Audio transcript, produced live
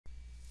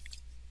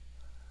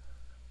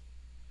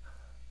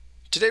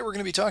Today we're going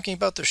to be talking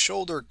about the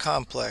shoulder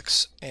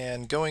complex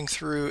and going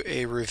through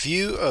a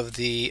review of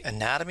the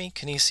anatomy,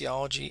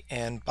 kinesiology,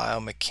 and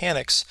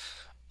biomechanics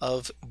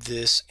of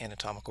this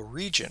anatomical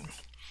region.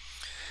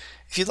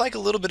 If you'd like a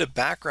little bit of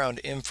background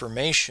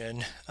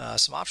information,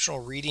 some optional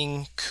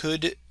reading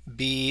could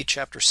be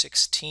Chapter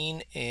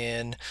 16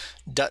 in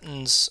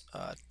Dutton's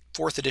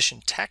 4th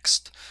edition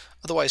text.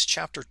 Otherwise,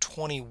 Chapter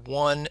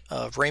 21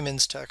 of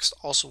Reimann's text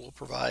also will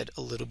provide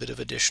a little bit of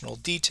additional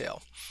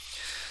detail.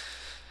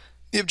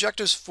 The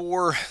objectives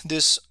for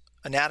this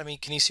anatomy,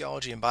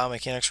 kinesiology, and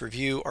biomechanics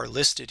review are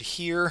listed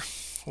here.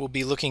 We'll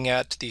be looking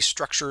at the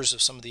structures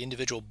of some of the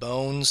individual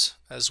bones,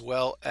 as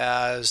well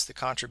as the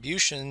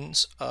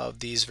contributions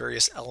of these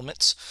various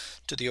elements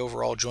to the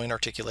overall joint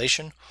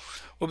articulation.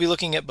 We'll be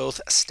looking at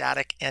both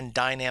static and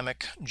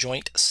dynamic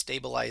joint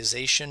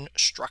stabilization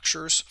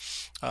structures,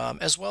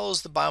 as well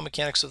as the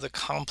biomechanics of the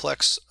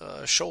complex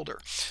shoulder,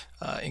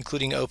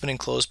 including open and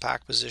closed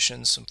pack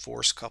positions, some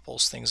force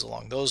couples, things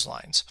along those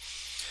lines.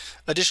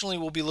 Additionally,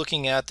 we'll be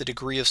looking at the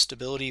degree of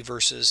stability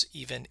versus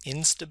even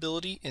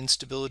instability,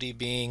 instability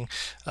being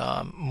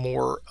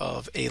more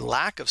of a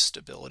lack of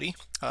stability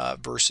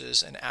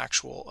versus an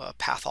actual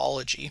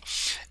pathology.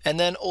 And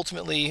then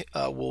ultimately,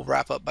 we'll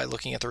wrap up by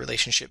looking at the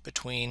relationship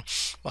between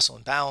muscle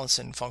imbalance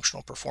and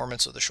functional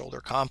performance of the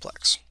shoulder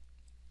complex.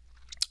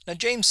 Now,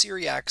 James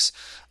Cyriax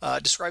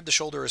described the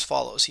shoulder as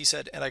follows. He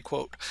said, and I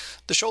quote,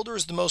 "The shoulder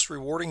is the most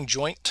rewarding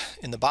joint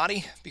in the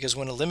body because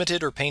when a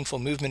limited or painful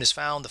movement is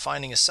found, the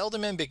finding is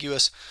seldom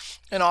ambiguous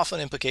and often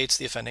implicates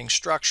the offending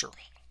structure."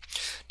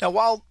 Now,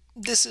 while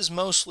this is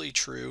mostly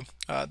true,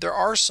 there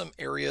are some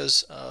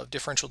areas of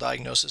differential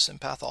diagnosis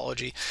and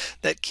pathology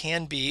that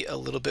can be a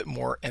little bit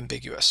more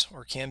ambiguous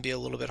or can be a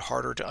little bit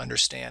harder to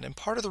understand. And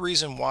part of the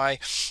reason why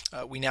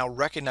we now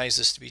recognize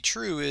this to be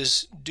true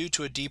is due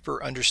to a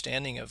deeper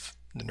understanding of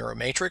the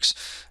neuromatrix,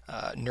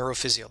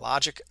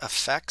 neurophysiologic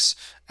effects,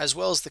 as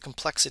well as the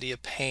complexity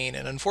of pain.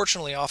 And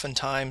unfortunately,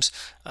 oftentimes,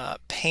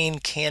 pain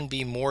can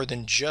be more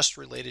than just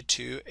related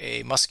to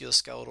a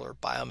musculoskeletal or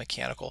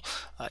biomechanical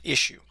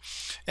issue.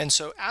 And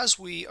so as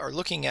we are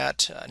looking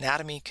at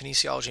anatomy,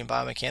 kinesiology, and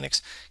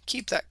biomechanics,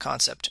 keep that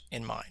concept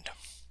in mind.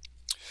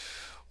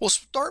 We'll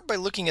start by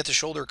looking at the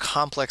shoulder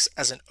complex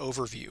as an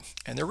overview.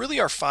 And there really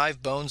are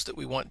 5 bones that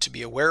we want to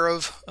be aware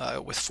of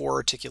with 4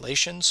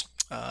 articulations.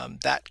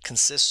 That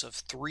consists of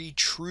 3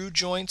 true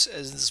joints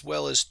as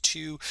well as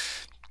 2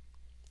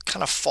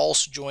 kind of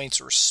false joints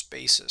or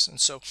spaces.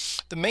 And so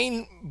the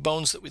main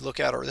bones that we look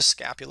at are the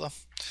scapula,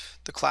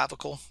 the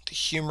clavicle, the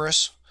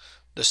humerus,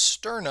 the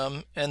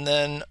sternum, and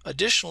then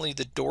additionally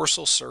the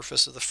dorsal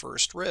surface of the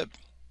first rib.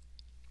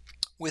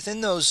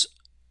 Within those,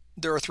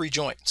 there are 3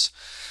 joints.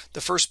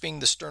 The first being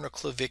the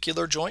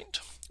sternoclavicular joint.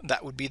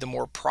 That would be the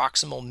more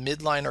proximal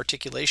midline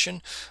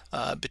articulation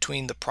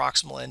between the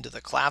proximal end of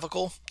the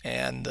clavicle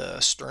and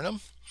the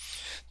sternum.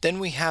 Then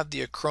we have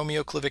the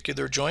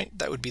acromioclavicular joint.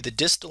 That would be the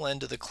distal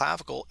end of the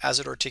clavicle as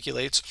it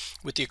articulates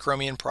with the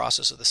acromion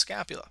process of the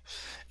scapula.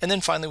 And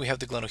then finally we have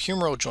the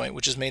glenohumeral joint,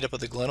 which is made up of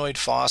the glenoid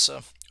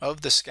fossa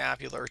of the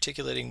scapula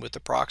articulating with the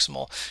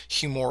proximal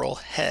humeral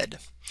head.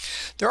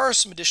 There are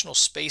some additional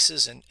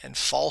spaces and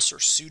false or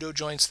pseudo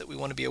joints that we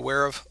want to be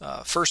aware of.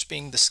 First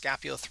being the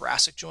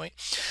scapulothoracic joint.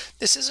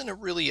 This isn't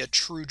really a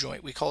true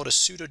joint. We call it a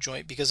pseudo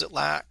joint because it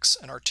lacks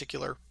an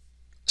articular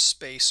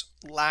space,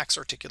 lacks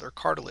articular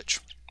cartilage.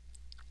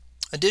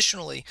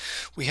 Additionally,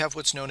 we have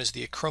what's known as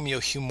the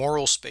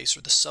acromiohumeral space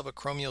or the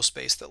subacromial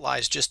space that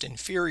lies just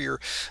inferior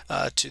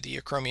to the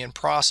acromion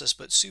process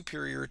but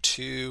superior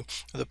to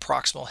the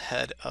proximal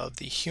head of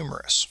the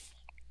humerus.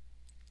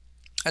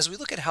 As we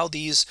look at how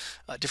these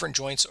different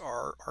joints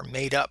are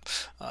made up,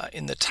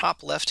 in the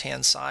top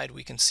left-hand side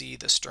we can see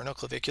the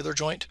sternoclavicular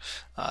joint.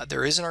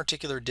 There is an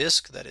articular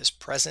disc that is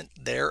present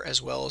there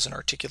as well as an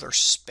articular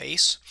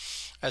space.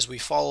 As we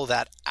follow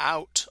that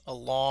out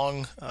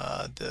along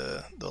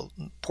the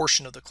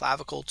portion of the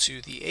clavicle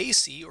to the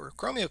AC or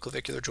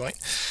acromioclavicular joint,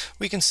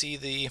 we can see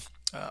the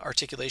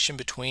articulation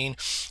between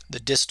the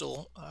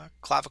distal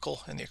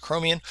clavicle and the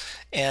acromion,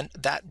 and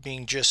that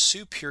being just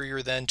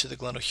superior then to the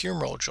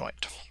glenohumeral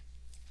joint.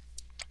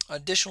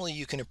 Additionally,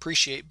 you can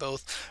appreciate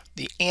both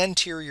the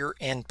anterior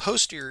and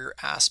posterior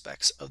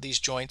aspects of these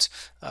joints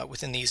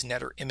within these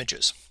netter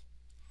images.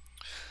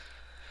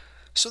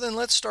 So then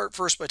let's start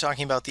first by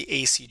talking about the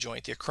AC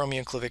joint, the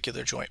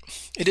acromioclavicular joint.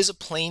 It is a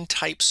plane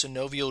type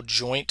synovial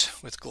joint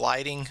with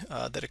gliding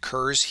that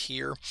occurs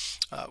here.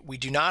 We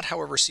do not,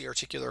 however, see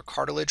articular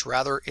cartilage.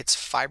 Rather, it's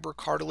fiber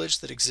cartilage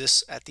that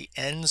exists at the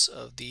ends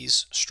of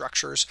these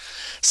structures.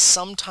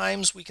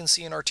 Sometimes we can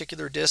see an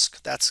articular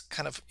disc. That's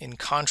kind of in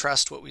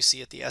contrast to what we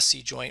see at the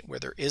SC joint where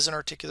there is an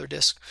articular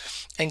disc.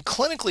 And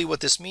clinically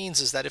what this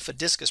means is that if a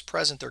disc is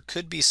present, there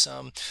could be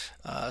some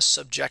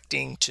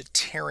subjecting to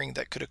tearing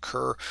that could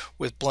occur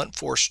with blunt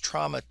force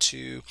trauma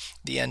to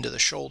the end of the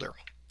shoulder.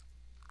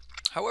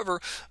 However,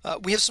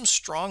 we have some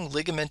strong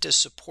ligamentous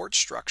support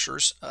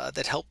structures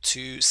that help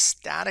to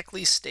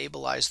statically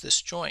stabilize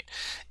this joint.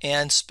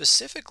 And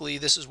specifically,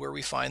 this is where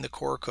we find the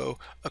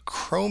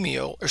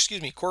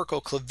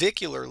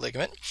coracoclavicular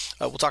ligament.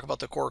 We'll talk about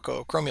the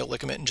coracoacromial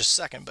ligament in just a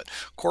second, but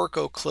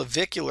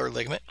coracoclavicular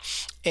ligament.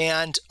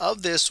 And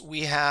of this,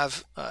 we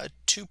have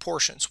two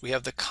portions. We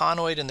have the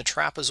conoid and the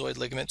trapezoid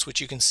ligaments, which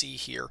you can see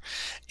here.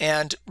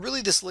 And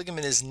really, this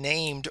ligament is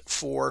named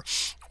for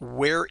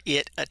where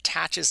it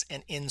attaches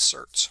and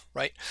inserts,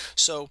 right?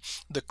 So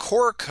the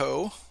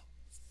coraco,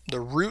 the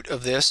root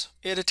of this,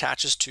 it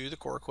attaches to the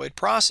coracoid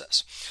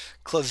process.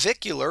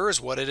 Clavicular is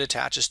what it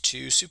attaches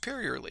to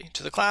superiorly,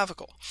 to the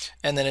clavicle,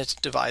 and then it's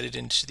divided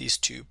into these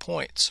 2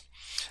 points.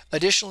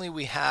 Additionally,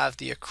 we have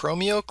the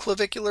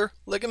acromioclavicular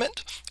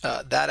ligament.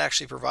 That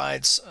actually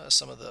provides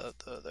some of the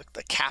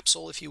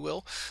capsule, if you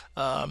will.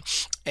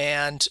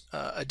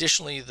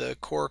 Additionally, the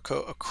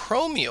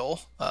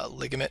coracoacromial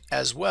ligament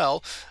as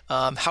well.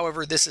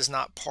 However, this is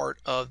not part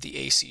of the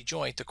AC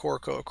joint. The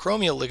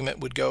coracoacromial ligament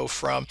would go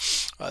from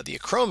the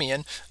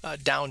acromion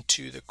down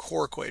to the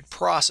coracoid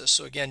process.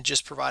 So again,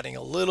 just providing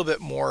a little bit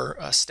more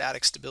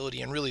static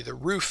stability and really the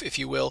roof, if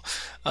you will,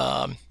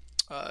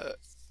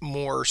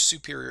 more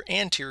superior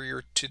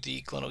anterior to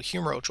the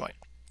glenohumeral joint.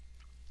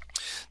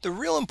 The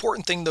real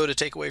important thing, though, to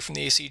take away from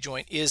the AC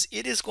joint is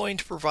it is going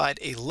to provide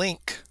a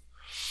link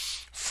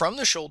from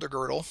the shoulder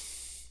girdle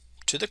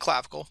to the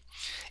clavicle,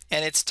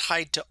 and it's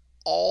tied to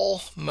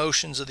all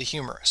motions of the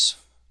humerus.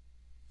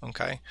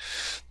 Okay,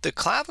 the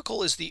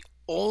clavicle is the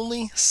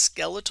only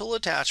skeletal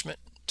attachment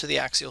to the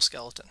axial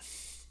skeleton,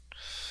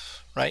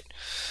 right?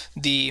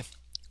 The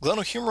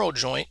glenohumeral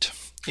joint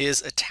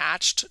is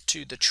attached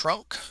to the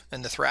trunk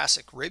and the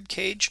thoracic rib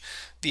cage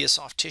via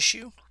soft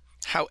tissue.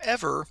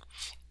 However,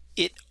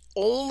 it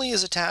only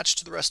is attached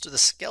to the rest of the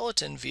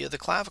skeleton via the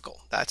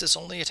clavicle. That's its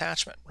only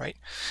attachment, right?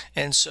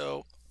 And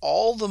so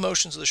all the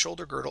motions of the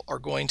shoulder girdle are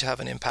going to have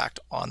an impact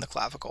on the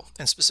clavicle,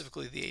 and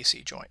specifically the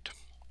AC joint.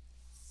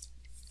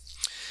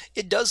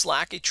 It does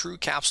lack a true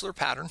capsular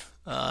pattern,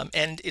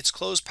 and its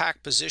closed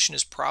pack position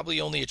is probably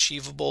only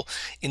achievable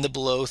in the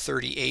below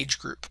 30 age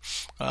group.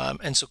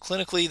 And so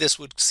clinically, this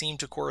would seem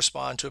to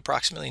correspond to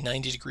approximately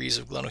 90 degrees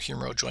of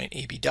glenohumeral joint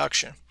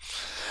abduction.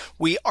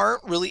 We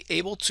aren't really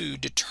able to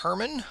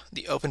determine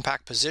the open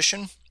pack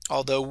position,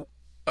 although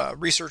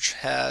research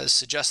has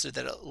suggested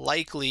that it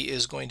likely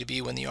is going to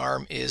be when the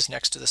arm is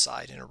next to the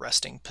side in a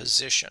resting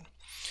position.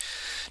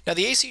 Now,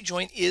 the AC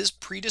joint is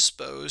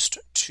predisposed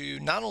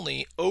to not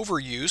only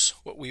overuse,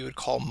 what we would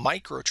call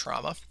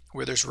microtrauma,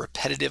 where there's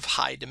repetitive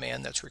high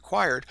demand that's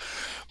required,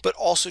 but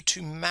also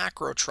to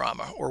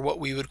macrotrauma, or what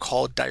we would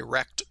call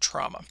direct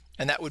trauma.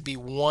 And that would be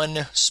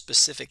one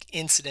specific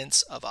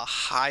incidence of a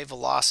high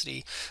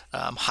velocity,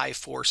 high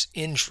force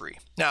injury.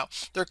 Now,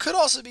 there could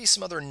also be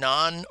some other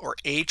non or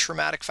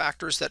atraumatic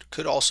factors that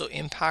could also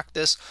impact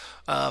this,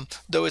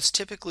 though it's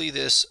typically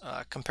this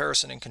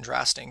comparison and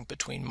contrasting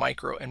between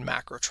micro and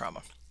macro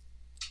trauma.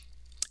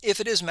 If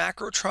it is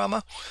macro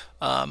trauma,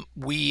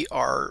 we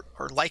are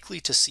likely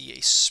to see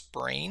a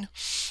sprain,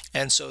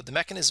 and so the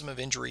mechanism of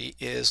injury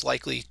is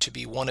likely to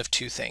be one of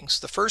 2 things.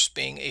 The first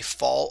being a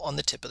fall on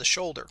the tip of the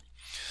shoulder.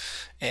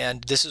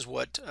 And this is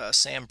what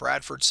Sam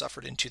Bradford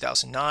suffered in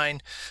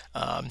 2009.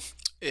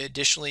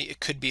 Additionally, it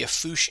could be a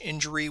Fuchs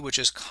injury, which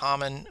is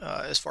common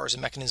as far as a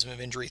mechanism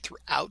of injury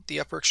throughout the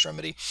upper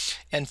extremity.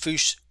 And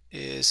Fuchs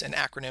is an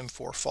acronym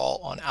for fall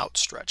on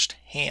outstretched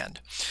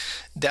hand.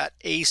 That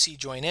AC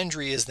joint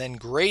injury is then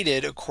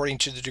graded according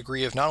to the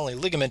degree of not only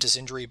ligamentous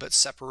injury, but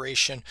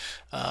separation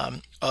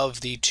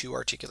of the 2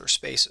 articular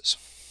spaces.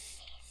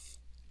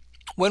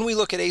 When we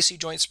look at AC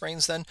joint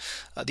sprains then,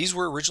 these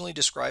were originally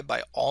described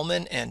by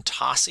Ullman and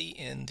Tossi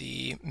in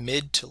the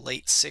mid to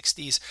late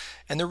 60s,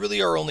 and there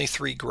really are only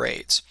 3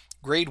 grades.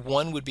 Grade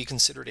 1 would be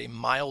considered a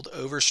mild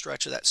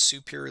overstretch of that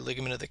superior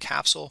ligament of the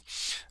capsule.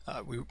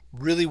 We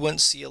really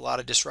wouldn't see a lot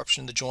of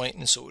disruption in the joint,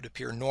 and so it would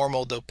appear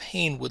normal, though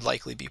pain would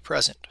likely be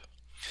present.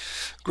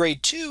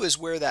 Grade 2 is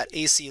where that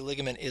AC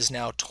ligament is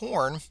now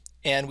torn,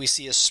 and we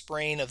see a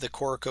sprain of the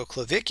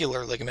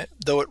coracoclavicular ligament,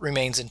 though it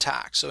remains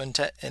intact. So in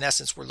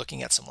essence, we're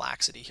looking at some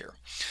laxity here.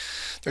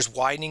 There's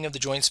widening of the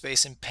joint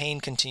space and pain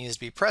continues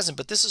to be present,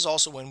 but this is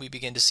also when we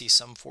begin to see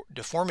some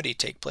deformity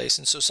take place.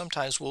 And so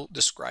sometimes we'll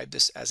describe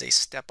this as a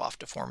step-off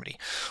deformity,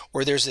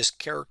 or there's this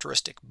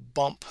characteristic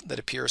bump that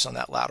appears on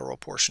that lateral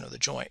portion of the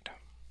joint.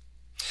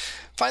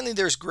 Finally,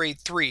 there's grade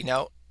 3.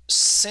 Now,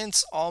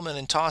 since Ullman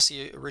and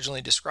Tossi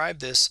originally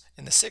described this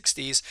in the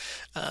 60s,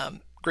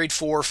 grade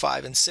 4,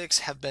 5, and 6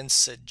 have been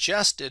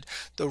suggested,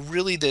 though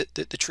really the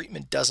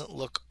treatment doesn't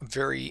look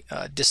very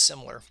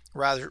dissimilar.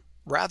 Rather,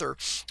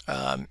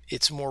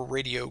 it's more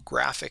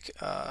radiographic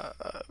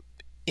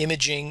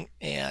imaging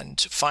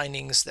and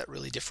findings that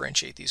really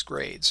differentiate these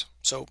grades.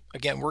 So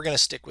again, we're going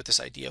to stick with this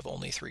idea of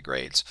only 3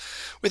 grades.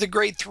 With a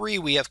grade 3,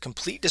 we have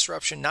complete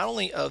disruption not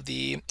only of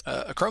the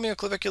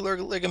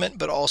acromioclavicular ligament,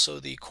 but also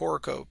the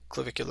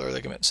coracoclavicular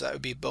ligament. So that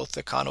would be both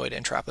the conoid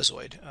and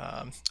trapezoid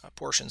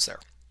portions there.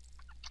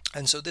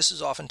 And so this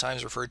is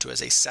oftentimes referred to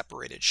as a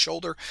separated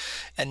shoulder,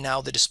 and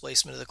now the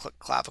displacement of the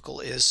clavicle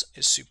is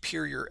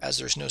superior, as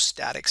there's no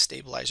static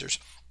stabilizers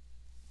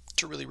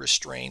to really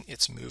restrain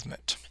its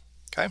movement.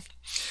 Okay.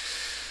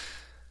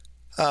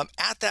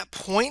 At that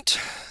point,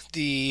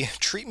 the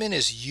treatment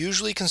is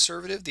usually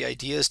conservative. The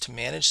idea is to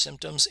manage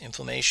symptoms,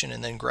 inflammation,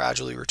 and then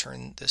gradually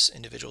return this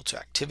individual to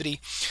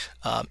activity.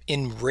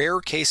 In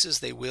rare cases,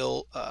 they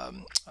will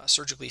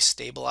surgically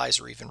stabilize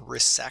or even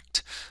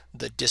resect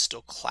the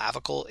distal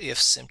clavicle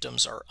if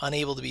symptoms are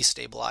unable to be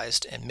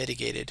stabilized and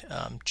mitigated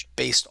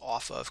based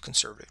off of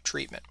conservative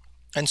treatment.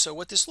 And so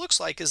what this looks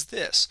like is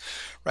this,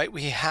 right?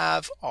 We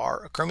have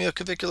our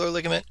acromioclavicular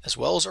ligament as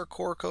well as our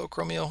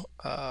coracoacromial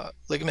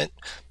ligament,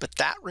 but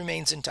that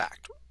remains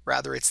intact.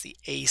 Rather, it's the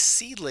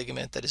AC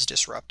ligament that is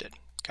disrupted,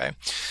 okay?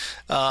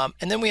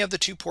 And then we have the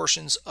two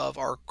portions of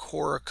our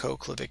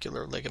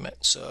coracoclavicular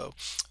ligament. So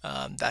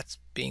that's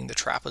being the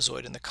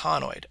trapezoid and the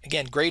conoid.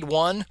 Again, grade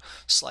 1,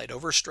 slight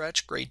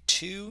overstretch. Grade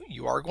 2,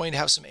 you are going to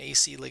have some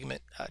AC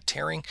ligament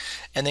tearing.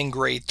 And then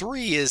grade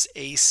 3 is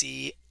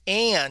AC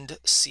and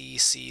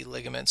CC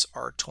ligaments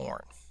are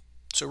torn.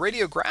 So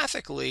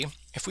radiographically,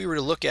 if we were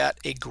to look at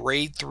a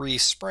grade 3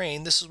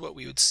 sprain, this is what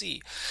we would see.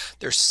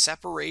 There's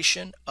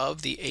separation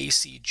of the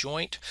AC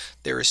joint,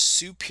 there is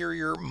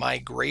superior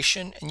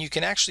migration, and you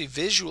can actually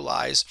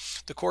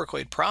visualize the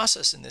coracoid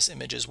process in this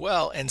image as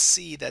well and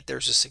see that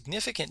there's a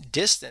significant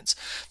distance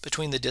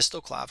between the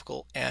distal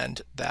clavicle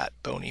and that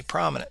bony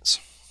prominence.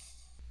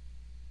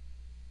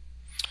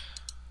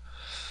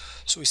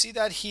 So we see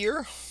that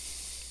here.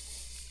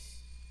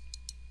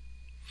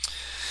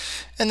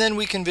 And then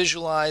we can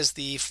visualize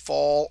the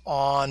fall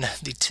on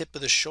the tip of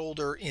the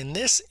shoulder in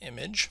this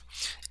image.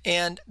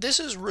 And this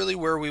is really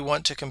where we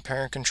want to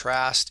compare and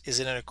contrast. Is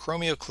it an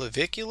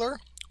acromioclavicular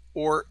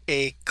or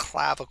a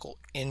clavicle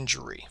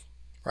injury,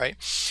 right?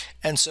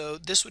 And so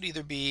this would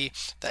either be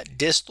that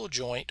distal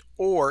joint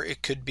or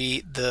it could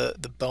be the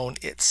bone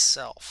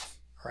itself.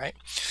 Right.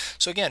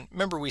 So again,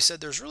 remember we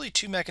said there's really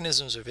two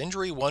mechanisms of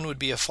injury. One would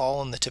be a fall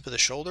on the tip of the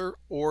shoulder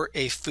or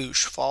a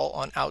fouche, fall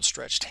on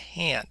outstretched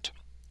hand.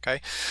 Okay,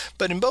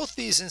 but in both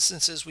these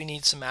instances, we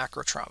need some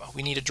macro trauma.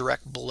 We need a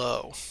direct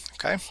blow.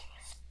 Okay,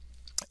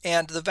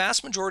 and the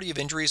vast majority of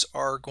injuries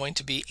are going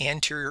to be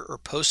anterior or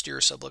posterior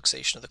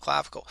subluxation of the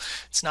clavicle.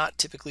 It's not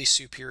typically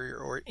superior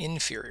or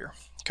inferior.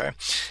 Okay,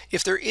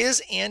 if there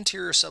is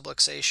anterior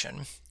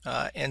subluxation,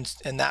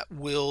 and that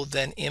will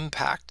then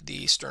impact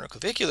the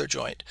sternoclavicular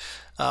joint,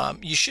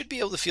 you should be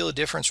able to feel a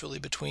difference really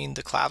between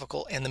the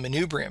clavicle and the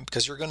manubrium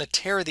because you're going to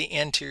tear the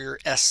anterior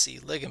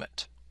SC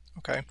ligament.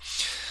 Okay.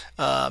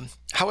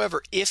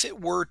 However, if it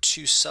were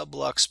to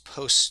sublux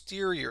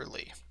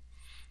posteriorly,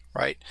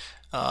 right,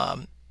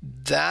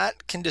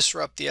 that can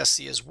disrupt the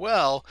SC as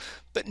well.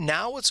 But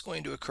now what's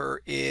going to occur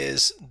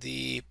is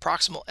the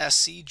proximal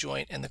SC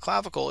joint and the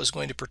clavicle is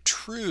going to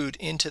protrude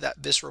into that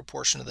visceral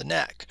portion of the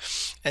neck.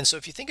 And so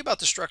if you think about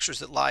the structures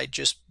that lie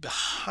just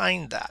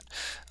behind that,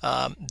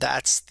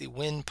 that's the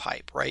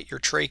windpipe, right? Your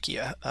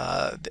trachea,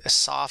 the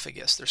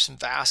esophagus, there's some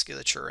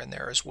vasculature in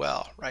there as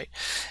well, right?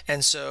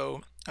 And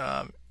so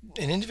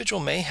an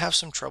individual may have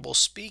some trouble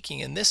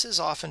speaking, and this is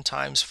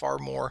oftentimes far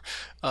more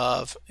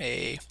of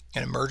an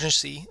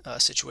emergency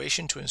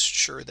situation to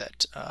ensure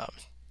that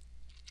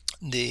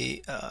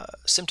the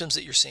symptoms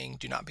that you're seeing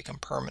do not become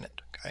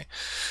permanent. Okay,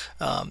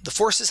 the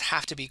forces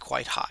have to be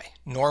quite high.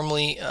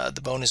 Normally,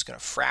 the bone is going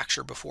to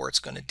fracture before it's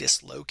going to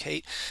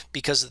dislocate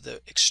because of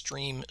the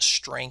extreme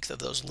strength of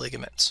those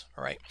ligaments.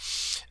 All right,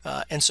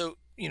 and so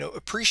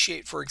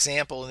appreciate, for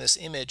example, in this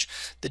image,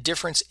 the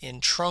difference in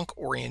trunk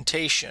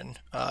orientation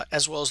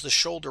as well as the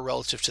shoulder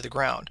relative to the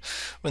ground.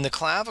 When the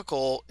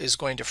clavicle is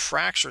going to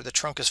fracture, the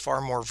trunk is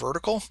far more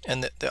vertical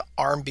and the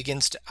arm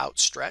begins to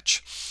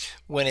outstretch.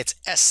 When it's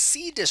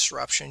SC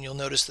disruption, you'll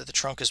notice that the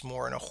trunk is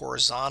more in a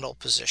horizontal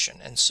position,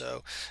 and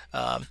so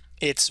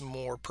it's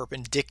more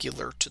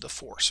perpendicular to the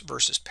force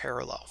versus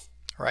parallel,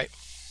 right?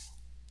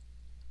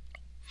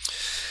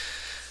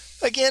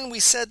 Again, we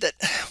said that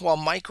while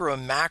micro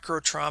and macro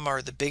trauma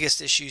are the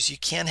biggest issues, you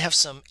can have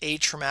some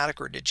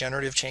atraumatic or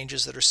degenerative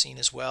changes that are seen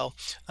as well.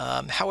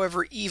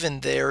 However,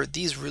 even there,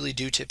 these really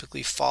do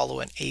typically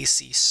follow an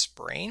AC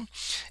sprain.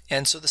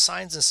 And so the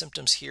signs and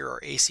symptoms here are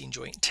AC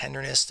joint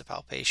tenderness to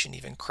palpation,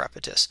 even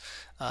crepitus.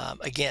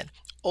 Again,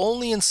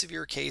 only in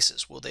severe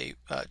cases will they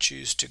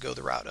choose to go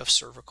the route of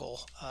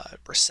cervical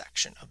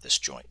resection of this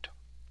joint.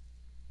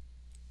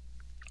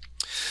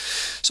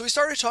 So we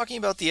started talking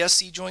about the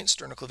SC joint,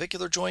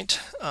 sternoclavicular joint.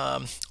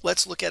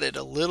 Let's look at it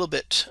a little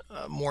bit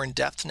more in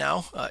depth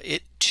now.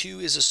 It too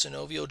is a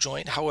synovial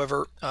joint.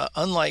 However,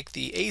 unlike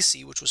the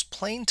AC, which was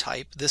plane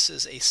type, this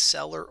is a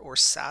sellar or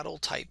saddle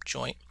type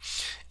joint,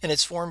 and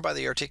it's formed by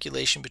the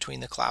articulation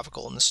between the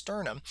clavicle and the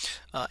sternum.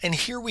 And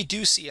here we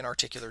do see an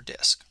articular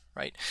disc.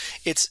 Right,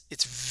 it's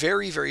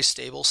very, very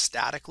stable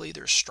statically.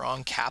 There's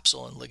strong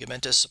capsule and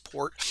ligamentous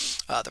support.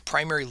 The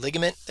primary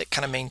ligament that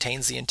kind of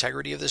maintains the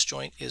integrity of this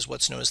joint is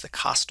what's known as the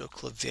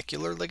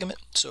costoclavicular ligament,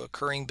 so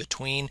occurring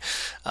between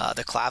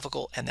the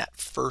clavicle and that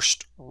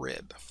first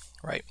rib.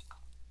 Right.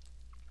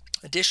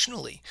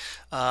 Additionally,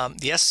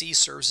 the SC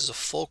serves as a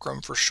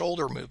fulcrum for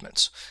shoulder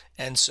movements.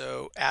 And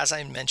so, as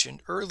I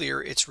mentioned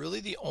earlier, it's really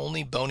the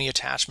only bony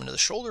attachment of the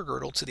shoulder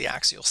girdle to the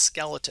axial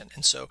skeleton.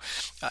 And so,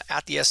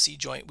 at the SC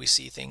joint, we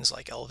see things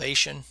like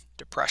elevation,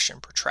 depression,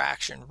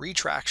 protraction,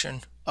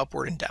 retraction,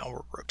 upward and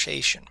downward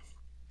rotation.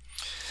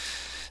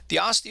 The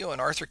osteo and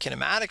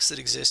arthrokinematics that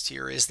exist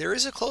here is there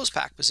is a closed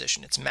pack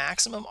position. It's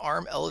maximum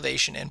arm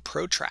elevation and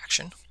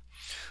protraction,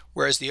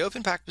 whereas the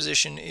open pack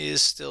position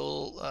is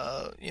still,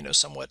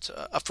 somewhat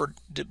up for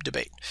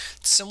debate.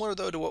 It's similar,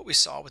 though, to what we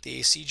saw with the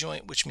AC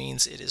joint, which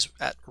means it is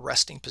at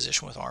resting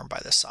position with arm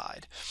by the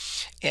side.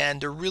 And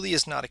there really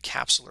is not a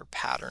capsular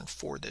pattern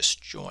for this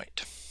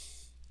joint.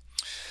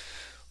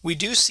 We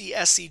do see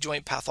SC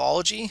joint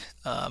pathology,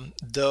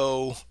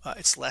 though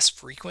it's less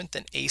frequent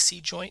than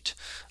AC joint.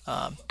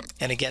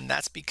 And again,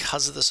 that's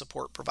because of the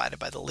support provided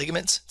by the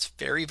ligaments. It's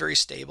very, very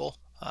stable.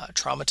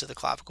 Trauma to the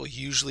clavicle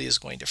usually is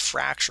going to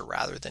fracture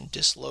rather than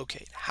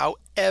dislocate.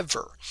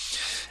 However,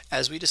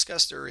 as we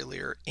discussed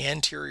earlier,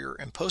 anterior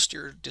and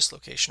posterior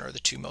dislocation are the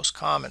two most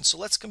common. So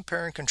let's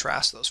compare and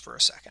contrast those for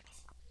a second.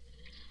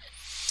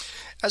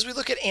 As we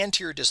look at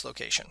anterior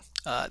dislocation,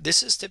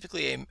 this is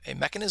typically a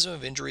mechanism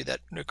of injury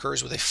that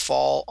occurs with a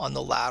fall on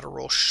the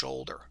lateral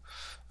shoulder.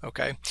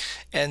 Okay,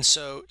 and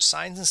so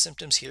signs and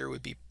symptoms here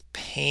would be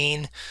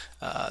pain,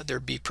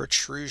 there'd be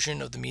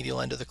protrusion of the medial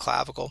end of the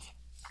clavicle,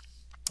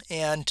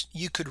 and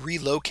you could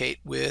relocate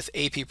with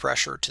AP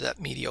pressure to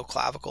that medial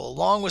clavicle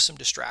along with some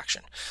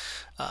distraction.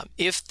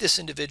 If this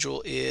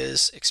individual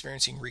is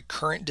experiencing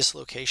recurrent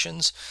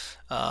dislocations,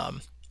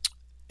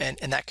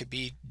 and that could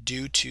be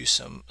due to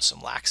some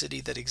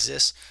laxity that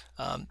exists,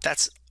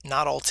 that's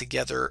not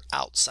altogether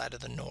outside of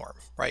the norm,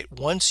 right?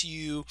 Once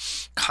you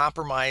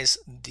compromise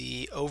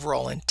the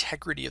overall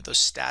integrity of those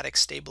static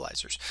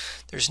stabilizers,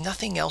 there's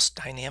nothing else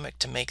dynamic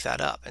to make that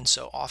up. And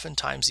so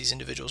oftentimes these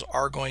individuals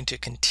are going to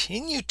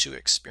continue to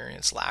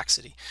experience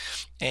laxity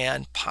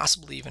and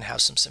possibly even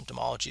have some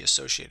symptomology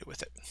associated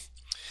with it.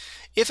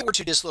 If it were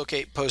to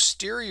dislocate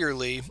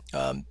posteriorly,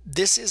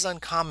 this is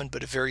uncommon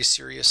but a very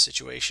serious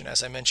situation,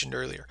 as I mentioned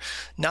earlier.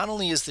 Not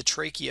only is the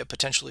trachea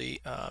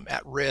potentially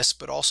at risk,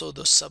 but also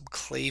the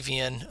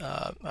subclavian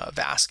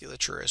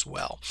vasculature as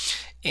well.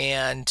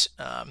 And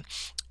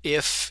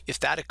if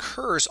that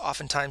occurs,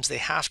 oftentimes they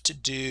have to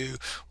do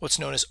what's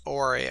known as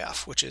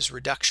ORAF, which is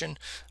reduction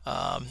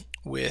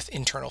with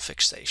internal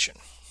fixation.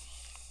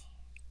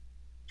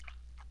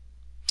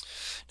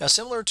 Now,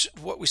 similar to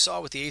what we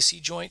saw with the AC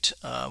joint,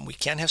 we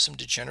can have some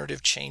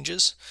degenerative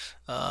changes.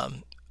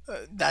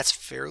 That's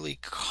fairly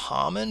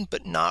common,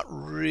 but not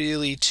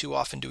really too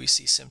often do we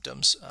see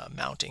symptoms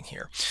mounting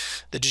here.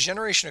 The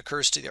degeneration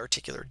occurs to the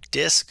articular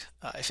disc.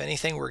 If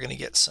anything, we're going to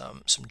get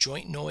some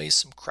joint noise,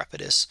 some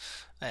crepitus,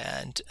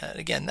 and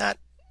again, that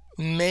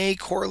may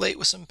correlate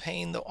with some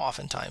pain, though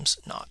oftentimes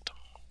not.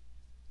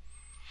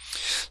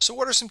 So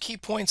what are some key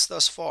points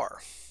thus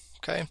far?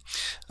 Okay,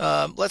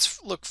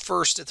 let's look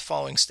first at the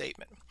following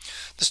statement.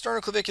 The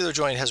sternoclavicular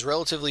joint has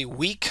relatively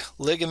weak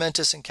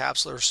ligamentous and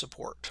capsular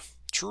support.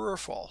 True or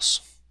false?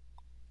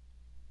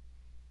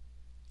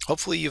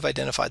 Hopefully you've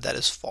identified that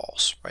as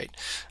false, right?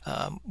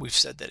 We've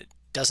said that it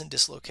doesn't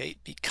dislocate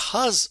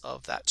because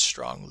of that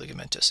strong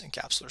ligamentous and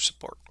capsular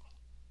support.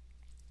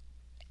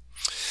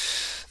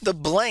 The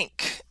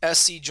blank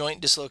SC joint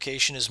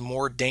dislocation is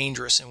more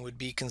dangerous and would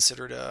be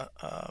considered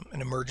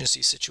an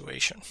emergency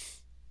situation.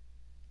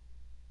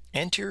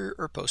 Anterior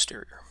or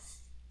posterior?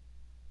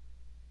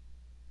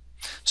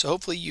 So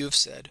hopefully you've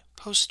said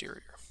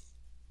posterior.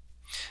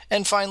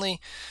 And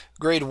finally,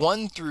 grade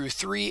 1 through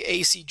 3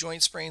 AC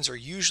joint sprains are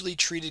usually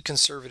treated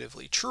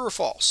conservatively. True or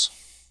false?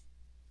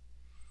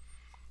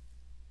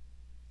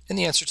 And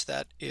the answer to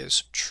that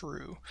is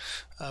true.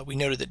 We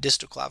noted that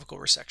distal clavicle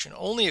resection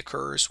only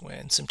occurs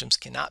when symptoms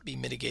cannot be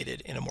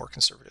mitigated in a more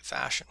conservative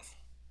fashion.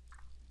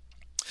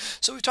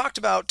 So we've talked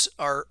about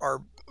our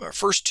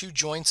first two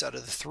joints out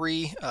of the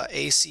three,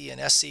 AC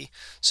and SC.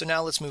 So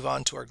now let's move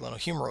on to our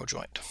glenohumeral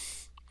joint.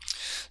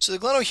 So the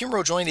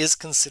glenohumeral joint is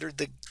considered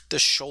the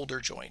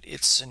shoulder joint.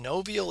 It's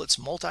synovial, it's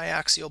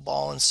multi-axial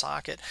ball and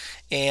socket,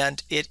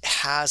 and it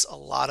has a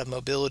lot of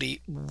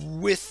mobility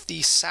with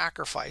the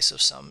sacrifice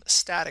of some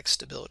static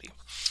stability.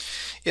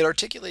 It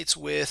articulates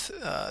with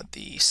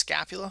the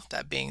scapula,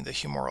 that being the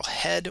humeral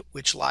head,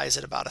 which lies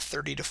at about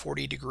 30 to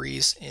 40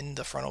 degrees in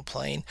the frontal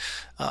plane.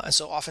 And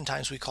so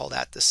oftentimes we call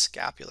that the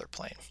scapular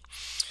plane.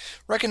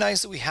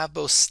 Recognize that we have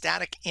both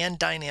static and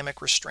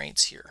dynamic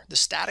restraints here. The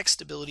static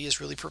stability is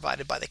really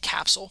provided by the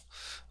capsule,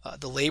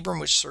 the labrum,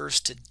 which serves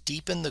to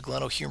deepen the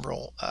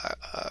glenohumeral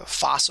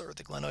fossa or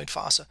the glenoid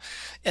fossa,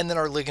 and then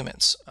our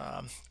ligaments.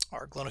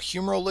 Our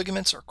glenohumeral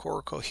ligaments, our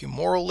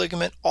coracohumeral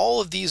ligament,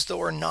 all of these,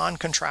 though, are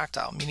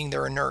non-contractile, meaning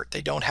they're inert.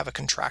 They don't have a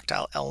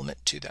contractile element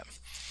to them.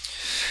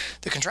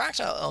 The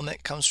contractile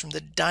element comes from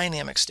the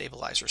dynamic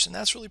stabilizers, and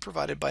that's really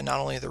provided by not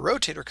only the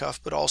rotator cuff,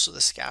 but also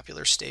the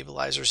scapular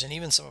stabilizers and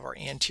even some of our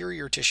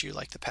anterior tissue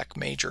like the pec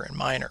major and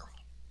minor.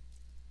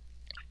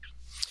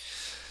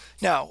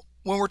 Now,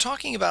 when we're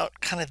talking about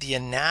kind of the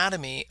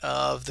anatomy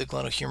of the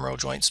glenohumeral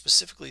joint,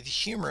 specifically the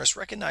humerus,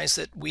 recognize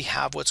that we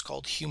have what's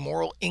called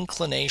humeral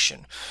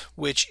inclination,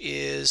 which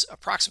is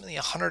approximately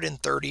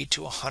 130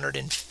 to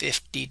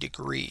 150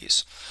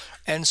 degrees.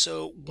 And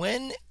so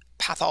when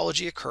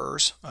pathology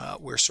occurs,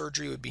 where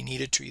surgery would be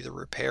needed to either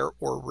repair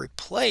or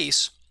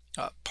replace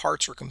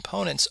parts or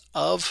components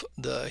of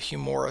the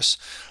humerus,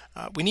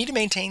 we need to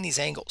maintain these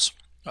angles.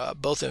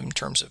 Both in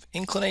terms of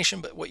inclination,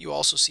 but what you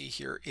also see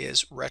here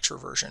is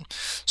retroversion,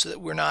 so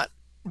that we're not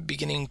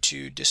beginning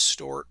to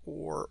distort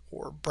or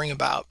bring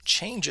about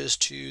changes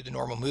to the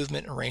normal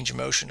movement and range of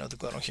motion of the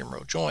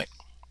glenohumeral joint.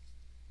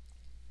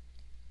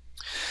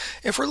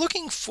 If we're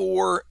looking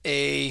for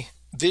a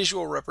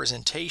visual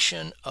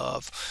representation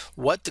of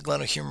what the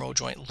glenohumeral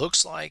joint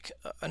looks like,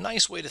 a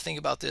nice way to think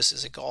about this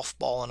is a golf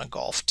ball and a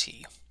golf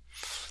tee.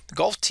 The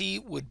golf tee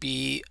would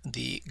be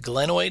the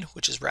glenoid,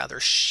 which is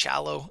rather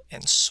shallow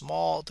and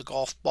small. The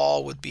golf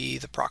ball would be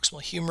the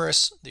proximal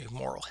humerus, the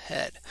humeral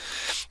head.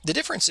 The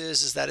difference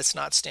is that it's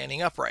not standing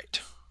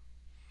upright,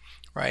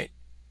 right?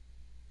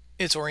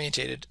 It's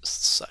orientated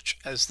such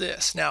as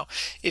this. Now,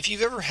 if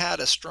you've ever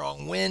had a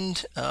strong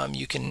wind,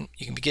 you can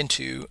begin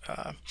to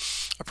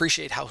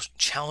appreciate how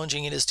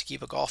challenging it is to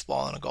keep a golf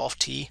ball on a golf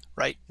tee,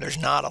 right? There's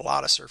not a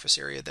lot of surface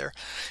area there.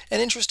 And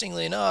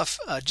interestingly enough,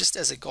 just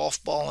as a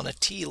golf ball on a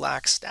tee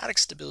lacks static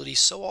stability,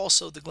 so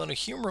also the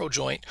glenohumeral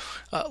joint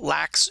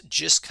lacks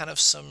just kind of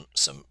some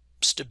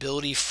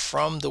stability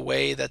from the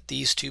way that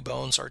these two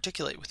bones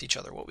articulate with each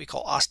other, what we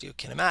call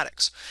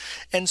osteokinematics.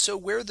 And so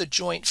where the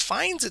joint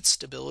finds its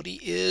stability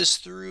is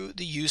through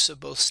the use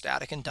of both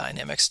static and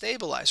dynamic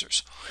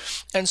stabilizers.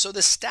 And so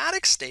the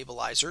static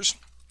stabilizers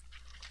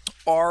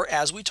are,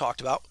 as we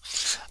talked about,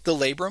 the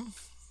labrum,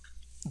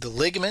 the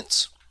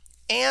ligaments,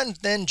 and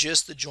then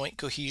just the joint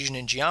cohesion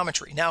and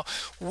geometry. Now,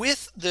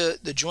 with the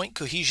joint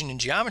cohesion and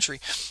geometry,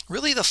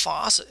 really the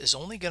fossa is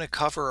only going to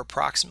cover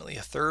approximately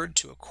a third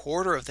to a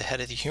quarter of the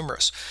head of the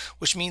humerus,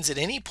 which means at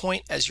any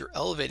point as you're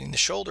elevating the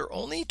shoulder,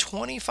 only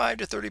 25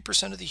 to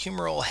 30% of the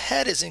humeral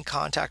head is in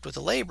contact with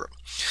the labrum.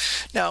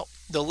 Now,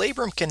 the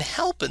labrum can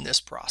help in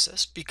this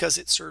process because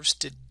it serves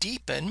to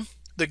deepen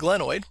the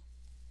glenoid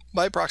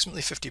by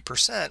approximately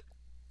 50%.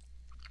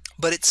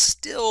 But it's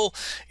still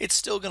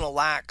going to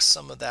lack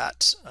some of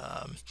that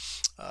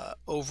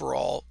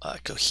overall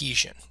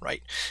cohesion,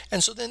 right?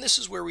 And so then this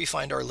is where we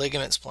find our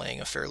ligaments playing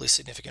a fairly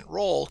significant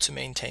role to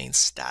maintain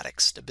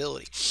static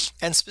stability.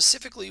 And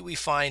specifically, we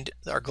find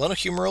our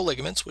glenohumeral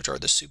ligaments, which are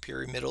the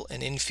superior, middle,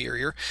 and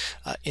inferior.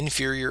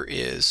 Inferior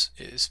is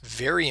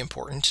very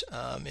important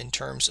in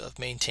terms of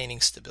maintaining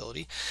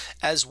stability,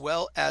 as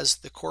well as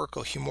the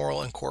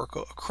coracohumeral and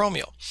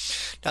coracoacromial.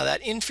 Now,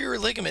 that inferior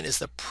ligament is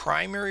the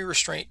primary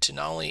restraint to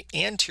not only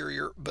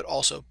anterior but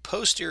also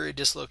posterior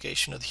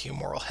dislocation of the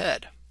humeral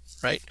head,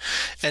 right?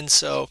 And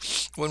so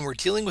when we're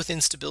dealing with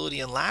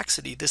instability and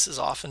laxity, this is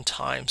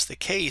oftentimes the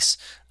case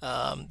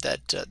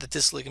that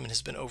this ligament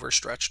has been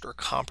overstretched or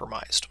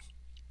compromised,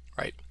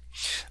 right?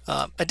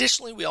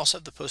 Additionally, we also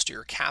have the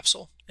posterior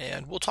capsule,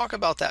 and we'll talk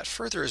about that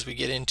further as we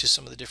get into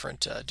some of the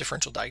different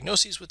differential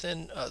diagnoses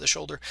within the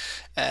shoulder,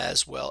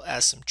 as well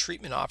as some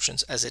treatment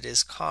options, as it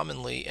is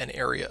commonly an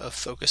area of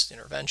focused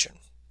intervention.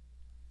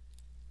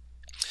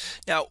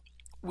 Now,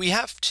 we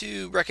have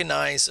to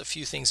recognize a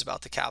few things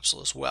about the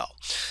capsule as well.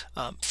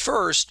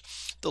 First,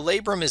 the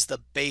labrum is the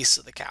base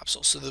of the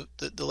capsule. So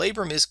the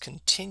labrum is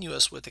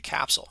continuous with the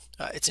capsule.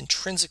 It's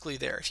intrinsically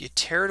there. If you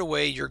tear it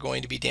away, you're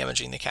going to be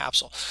damaging the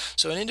capsule.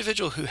 So an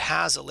individual who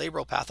has a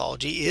labral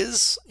pathology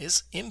is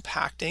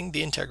impacting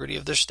the integrity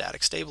of their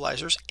static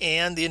stabilizers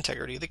and the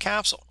integrity of the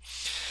capsule.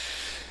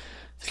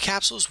 The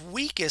capsule is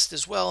weakest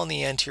as well in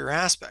the anterior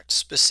aspect,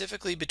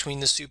 specifically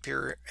between the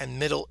superior and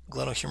middle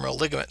glenohumeral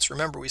ligaments.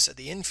 Remember, we said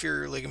the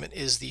inferior ligament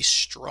is the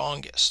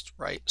strongest,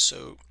 right?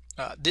 So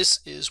this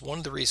is one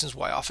of the reasons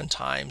why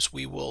oftentimes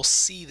we will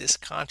see this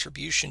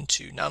contribution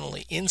to not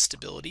only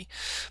instability,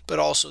 but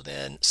also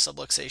then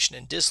subluxation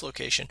and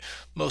dislocation,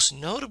 most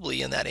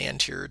notably in that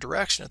anterior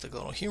direction of the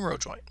glenohumeral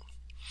joint.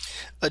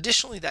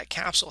 Additionally, that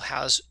capsule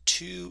has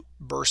two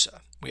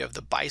bursa. We have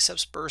the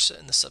biceps bursa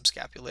and the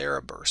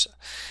subscapularis bursa.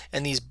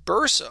 And these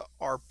bursa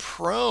are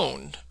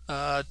prone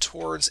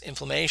towards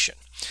inflammation.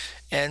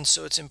 And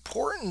so it's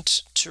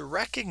important to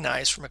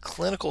recognize from a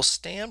clinical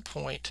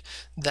standpoint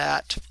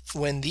that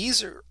when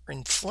these are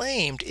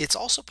inflamed, it's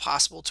also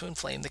possible to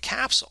inflame the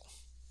capsule,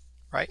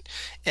 right?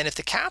 And if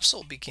the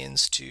capsule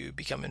begins to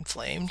become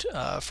inflamed,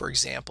 for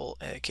example,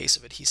 in a case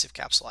of adhesive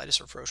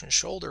capsulitis or frozen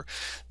shoulder,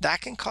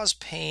 that can cause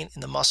pain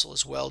in the muscle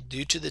as well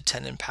due to the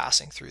tendon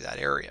passing through that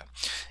area.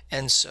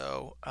 And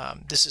so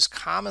this is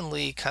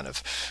commonly kind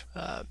of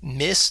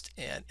missed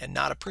and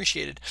not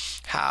appreciated,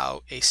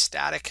 how a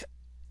static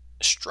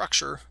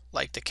structure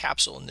like the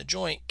capsule in the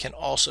joint can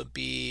also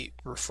be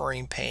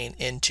referring pain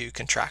into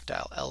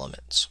contractile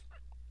elements.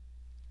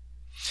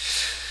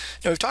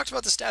 Now we've talked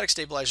about the static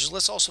stabilizers.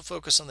 Let's also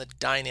focus on the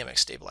dynamic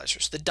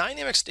stabilizers. The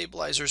dynamic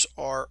stabilizers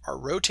are our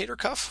rotator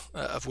cuff,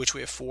 of which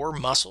we have 4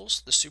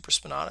 muscles, the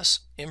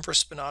supraspinatus,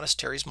 infraspinatus,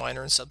 teres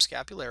minor, and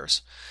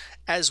subscapularis,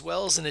 as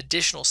well as an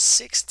additional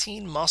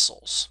 16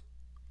 muscles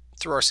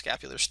through our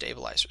scapular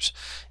stabilizers.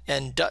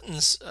 And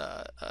Dutton's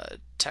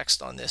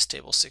text on this,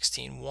 table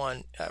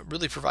 16.1,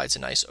 really provides a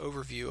nice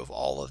overview of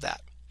all of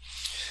that.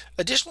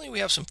 Additionally, we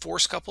have some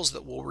force couples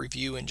that we'll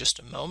review in just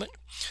a moment.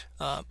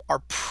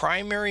 Our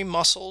primary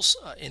muscles,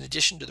 in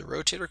addition to the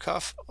rotator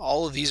cuff,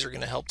 all of these are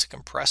going to help to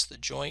compress the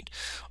joint,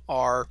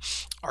 are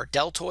our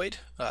deltoid,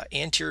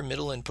 anterior,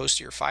 middle, and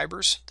posterior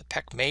fibers, the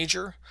pec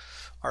major,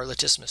 our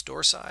latissimus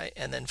dorsi,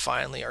 and then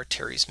finally our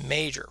teres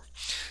major.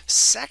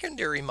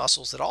 Secondary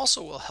muscles that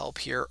also will help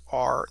here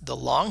are the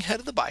long head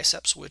of the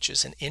biceps, which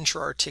is an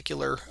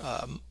intra-articular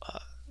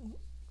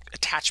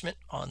attachment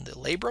on the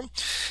labrum,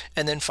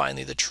 and then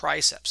finally the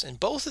triceps. And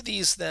both of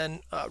these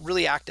then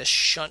really act as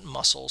shunt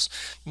muscles,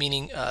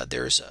 meaning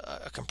there's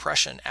a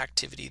compression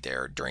activity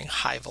there during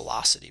high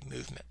velocity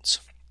movements.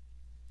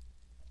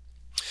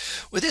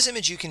 With this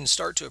image, you can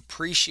start to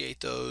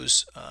appreciate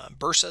those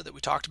bursa that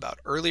we talked about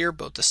earlier,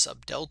 both the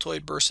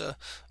subdeltoid bursa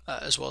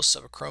as well as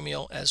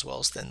subacromial, as well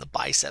as then the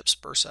biceps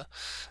bursa.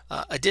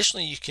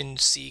 Additionally, you can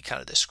see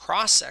kind of this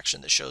cross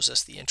section that shows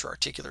us the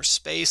intra-articular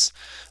space.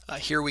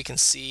 Here we can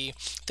see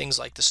things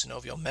like the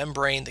synovial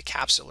membrane, the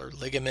capsular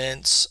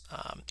ligaments,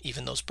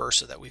 even those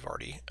bursa that we've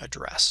already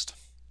addressed.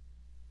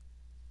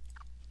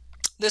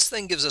 This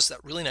thing gives us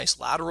that really nice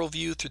lateral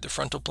view through the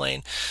frontal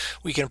plane.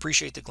 We can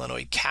appreciate the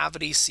glenoid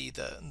cavity, see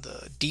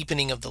the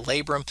deepening of the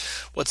labrum.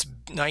 What's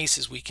nice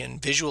is we can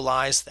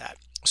visualize that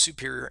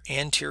superior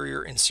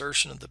anterior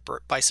insertion of the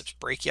biceps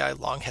brachii,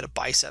 long head of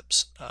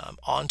biceps,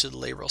 onto the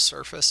labral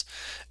surface,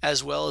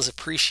 as well as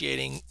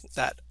appreciating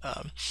that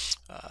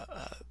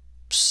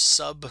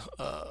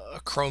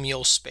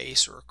subacromial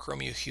space or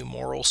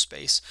acromiohumeral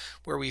space,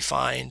 where we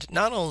find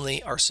not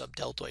only our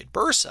subdeltoid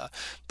bursa,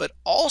 but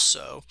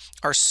also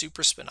our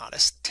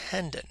supraspinatus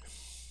tendon.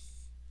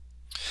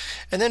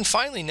 And then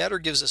finally,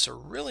 Netter gives us a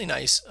really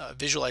nice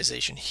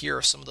visualization here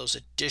of some of those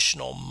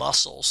additional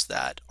muscles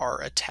that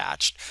are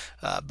attached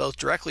both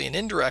directly and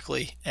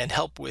indirectly and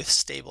help with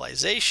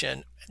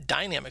stabilization,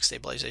 dynamic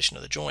stabilization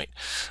of the joint.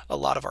 A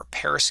lot of our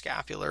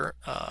parascapular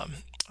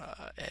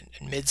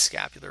and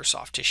mid-scapular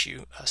soft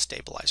tissue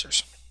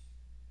stabilizers.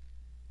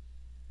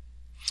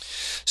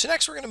 So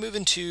next we're going to move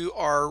into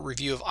our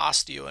review of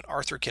osteo and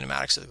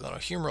arthrokinematics of the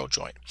glenohumeral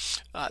joint.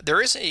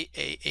 There is a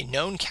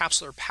known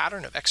capsular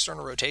pattern of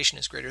external rotation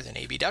is greater than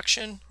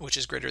abduction, which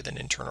is greater than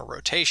internal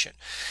rotation.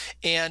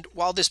 And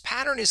while this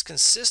pattern is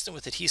consistent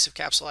with adhesive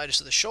capsulitis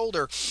of the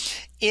shoulder,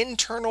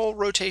 internal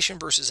rotation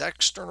versus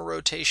external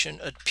rotation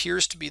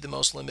appears to be the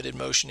most limited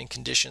motion in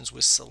conditions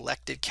with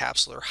selected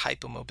capsular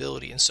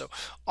hypomobility. And so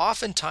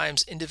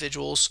oftentimes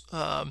individuals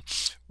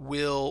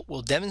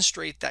will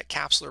demonstrate that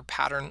capsular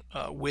pattern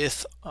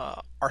with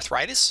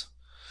arthritis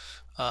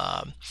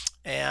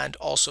and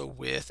also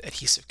with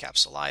adhesive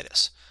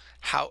capsulitis.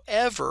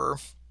 However,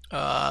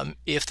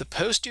 if the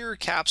posterior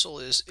capsule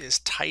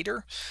is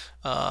tighter,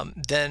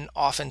 then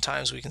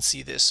oftentimes we can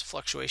see this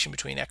fluctuation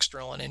between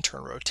external and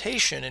internal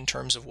rotation in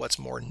terms of what's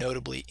more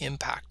notably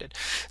impacted.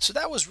 So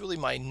that was really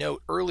my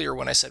note earlier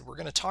when I said we're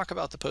going to talk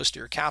about the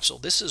posterior capsule.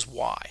 This is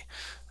why,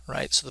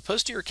 right? So the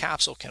posterior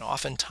capsule can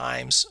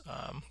oftentimes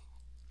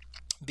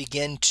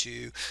begin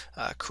to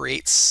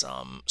create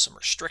some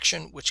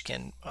restriction, which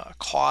can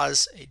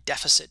cause a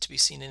deficit to be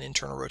seen in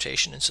internal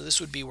rotation. And so this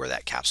would be where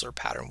that capsular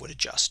pattern would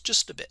adjust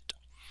just a bit.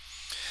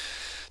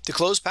 The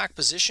closed pack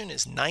position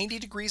is 90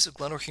 degrees of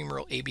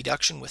glenohumeral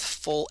abduction with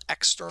full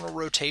external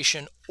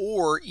rotation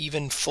or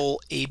even full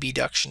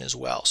abduction as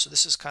well. So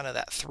this is kind of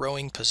that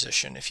throwing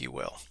position, if you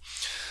will.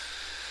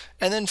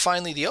 And then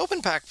finally, the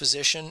open pack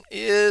position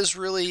is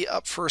really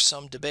up for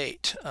some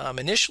debate.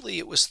 Initially,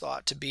 it was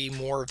thought to be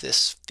more of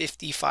this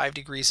 55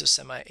 degrees of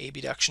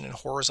semi-abduction and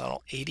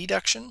horizontal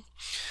adduction.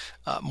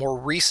 More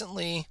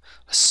recently,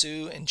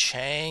 Su and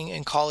Chang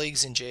and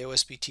colleagues in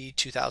JOSPT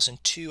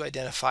 2002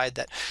 identified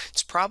that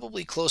it's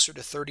probably closer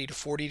to 30 to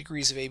 40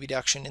 degrees of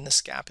abduction in the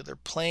scapular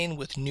plane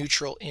with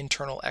neutral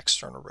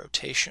internal-external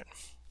rotation.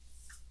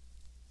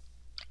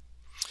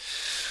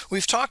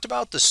 We've talked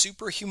about the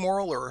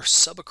suprahumeral or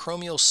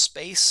subacromial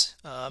space.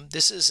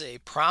 This is a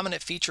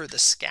prominent feature of the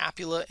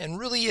scapula, and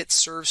really it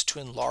serves to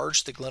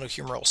enlarge the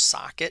glenohumeral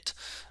socket.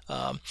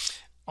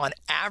 On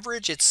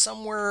average, it's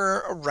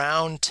somewhere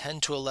around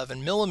 10 to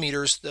 11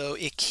 millimeters, though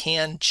it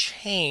can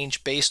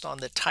change based on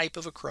the type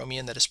of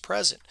acromion that is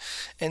present.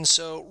 And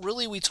so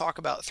really we talk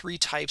about 3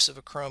 types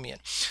of acromion.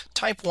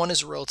 Type 1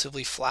 is a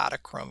relatively flat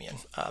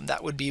acromion.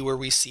 That would be where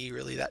we see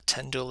really that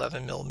 10 to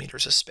 11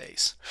 millimeters of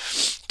space.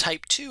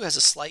 Type 2 has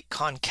a slight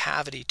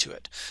concavity to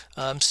it.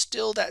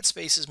 Still that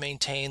space is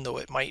maintained, though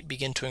it might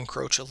begin to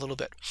encroach a little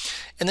bit.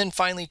 And then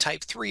finally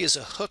type 3 is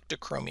a hooked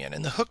acromion,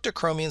 and the hooked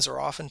acromions are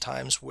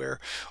oftentimes where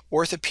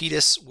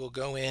orthopedists will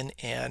go in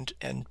and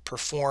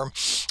perform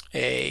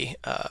a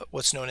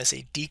what's known as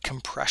a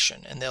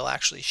decompression, and they'll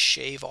actually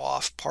shave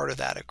off part of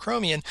that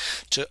acromion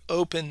to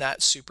open that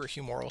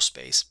suprahumeral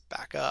space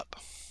back up.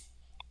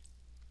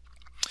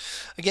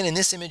 Again, in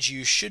this image,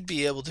 you should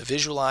be able to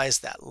visualize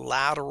that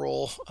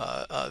lateral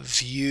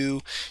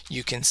view.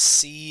 You can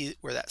see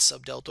where that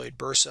subdeltoid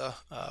bursa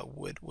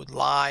would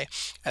lie,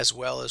 as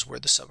well as where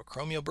the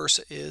subacromial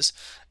bursa is,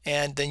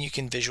 and then you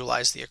can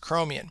visualize the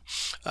acromion.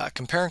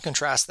 Compare and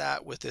contrast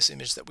that with this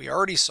image that we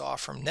already saw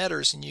from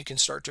Netters, and you can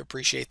start to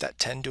appreciate that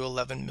 10 to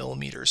 11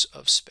 millimeters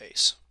of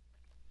space.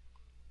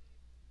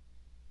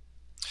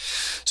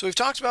 So we've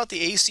talked about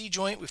the AC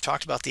joint, we've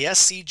talked about the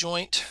SC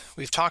joint,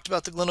 we've talked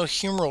about the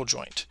glenohumeral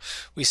joint.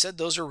 We said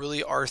those are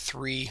really our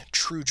three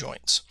true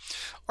joints.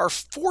 Our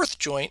fourth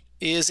joint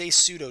is a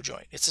pseudo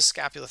joint. It's a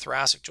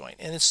scapulothoracic joint,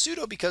 and it's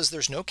pseudo because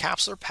there's no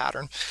capsular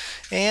pattern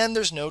and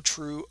there's no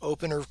true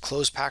open or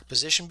closed pack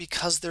position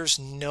because there's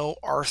no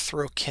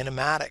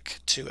arthrokinematic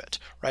to it,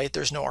 right?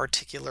 There's no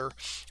articular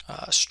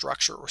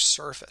structure or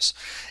surface.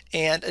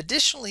 And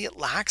additionally, it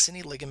lacks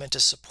any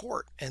ligamentous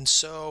support. And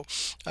so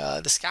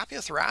the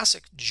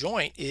scapulothoracic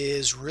joint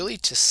is really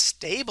to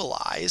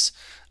stabilize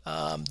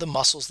the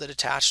muscles that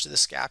attach to the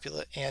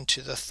scapula and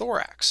to the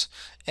thorax.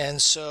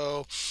 And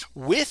so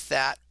with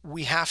that,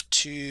 we have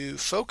to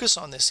focus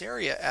on this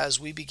area as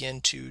we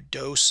begin to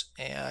dose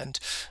and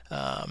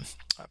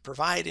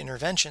provide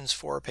interventions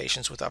for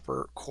patients with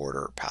upper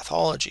quarter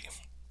pathology.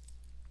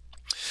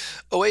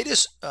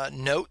 Oatis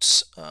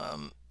notes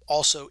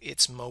also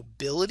its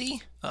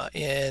mobility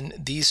in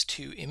these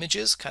two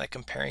images, kind of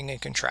comparing and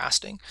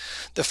contrasting.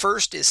 The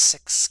first is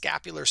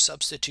scapular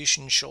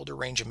substitution shoulder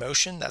range of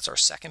motion. That's our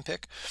second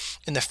pick.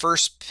 In the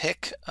first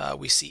pick,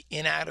 we see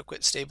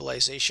inadequate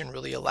stabilization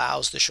really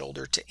allows the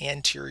shoulder to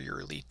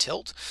anteriorly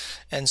tilt.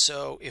 And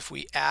so if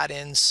we add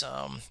in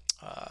some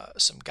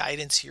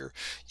guidance here,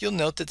 you'll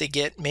note that they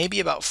get maybe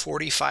about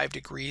 45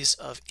 degrees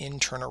of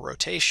internal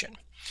rotation.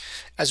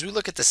 As we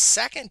look at the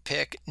second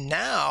pick,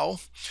 now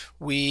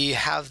we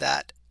have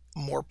that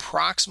more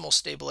proximal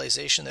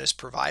stabilization that is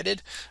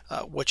provided.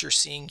 What you're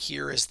seeing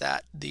here is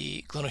that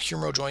the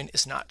glenohumeral joint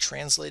is not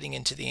translating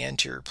into the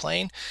anterior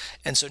plane.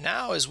 And so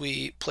now as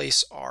we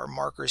place our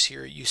markers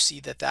here, you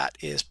see that that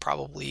is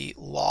probably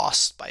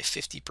lost by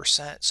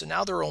 50%. So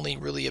now they're only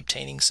really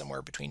obtaining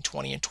somewhere between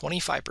 20 and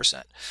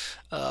 25%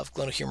 of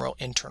glenohumeral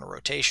internal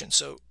rotation.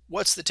 So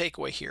what's the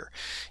takeaway here?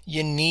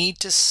 You need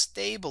to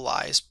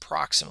stabilize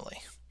proximally.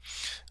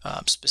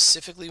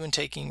 Specifically when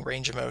taking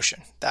range of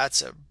motion.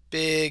 That's a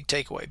big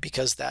takeaway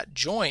because that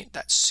joint,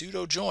 that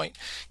pseudo joint,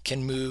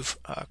 can move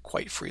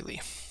quite freely.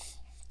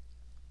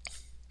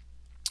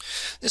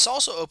 This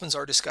also opens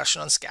our discussion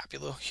on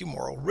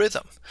scapulohumeral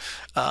rhythm.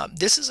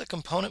 This is a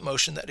component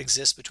motion that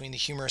exists between the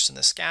humerus and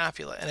the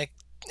scapula, and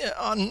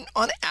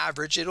on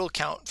average, it'll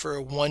account for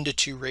a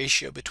 1-to-2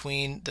 ratio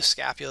between the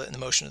scapula and the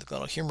motion of the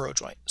glenohumeral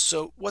joint.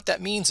 So what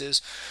that means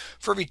is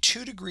for every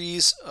 2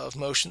 degrees of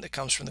motion that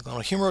comes from the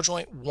glenohumeral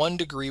joint, 1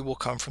 degree will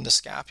come from the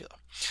scapula.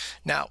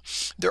 Now,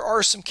 there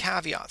are some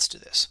caveats to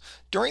this.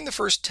 During the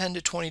first 10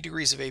 to 20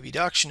 degrees of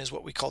abduction is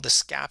what we call the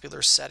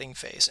scapular setting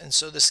phase. And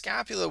so the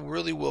scapula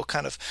really will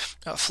kind of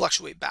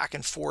fluctuate back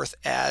and forth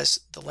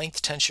as the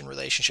length tension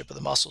relationship of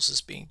the muscles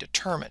is being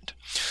determined.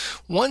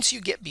 Once you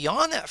get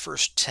beyond that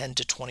first 10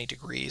 to 20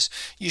 degrees,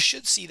 you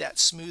should see that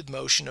smooth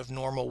motion of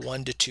normal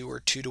 1-to-2 or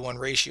 2-to-1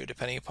 ratio,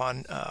 depending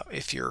upon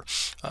if you're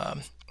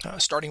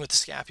starting with the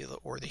scapula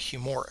or the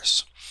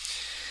humerus.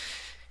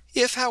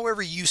 If,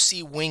 however, you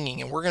see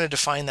winging, and we're going to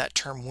define that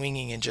term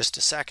winging in just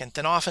a second,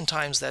 then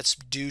oftentimes that's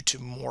due to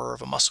more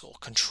of a muscle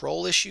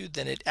control issue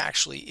than it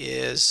actually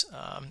is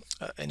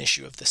an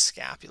issue of the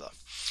scapula.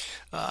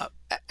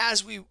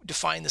 As we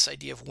define this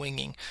idea of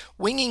winging,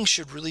 winging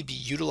should really be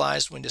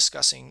utilized when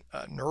discussing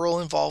neural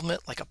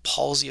involvement, like a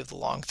palsy of the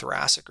long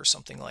thoracic or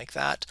something like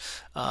that.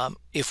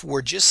 If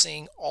we're just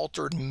seeing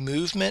altered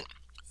movement,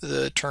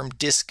 the term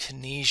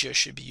dyskinesia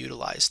should be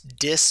utilized.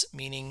 Dys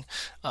meaning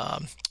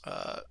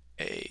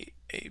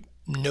a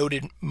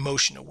noted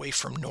motion away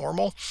from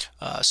normal,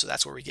 so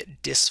that's where we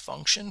get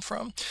dysfunction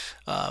from.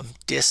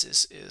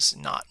 Dys is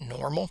not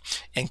normal,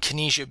 and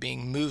kinesia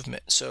being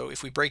movement. So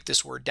if we break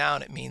this word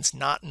down, it means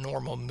not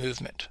normal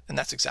movement, and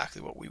that's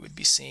exactly what we would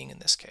be seeing in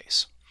this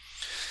case.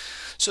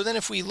 So then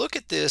if we look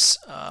at this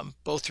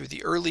both through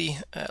the early,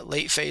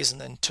 late phase and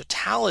then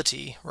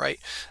totality, right,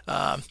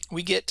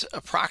 we get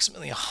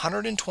approximately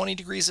 120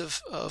 degrees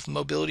of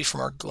mobility from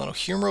our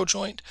glenohumeral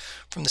joint.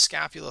 From the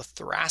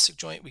scapulothoracic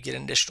joint, we get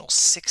an additional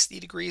 60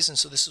 degrees, and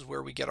so this is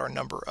where we get our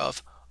number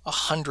of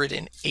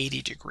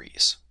 180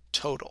 degrees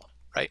total,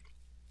 right?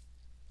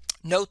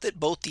 Note that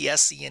both the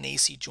SC and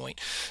AC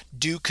joint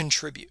do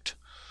contribute,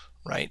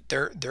 right?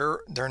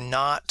 They're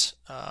not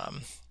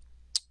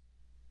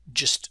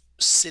just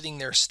sitting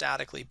there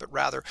statically, but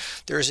rather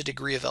there is a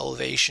degree of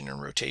elevation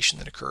and rotation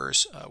that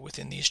occurs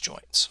within these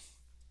joints.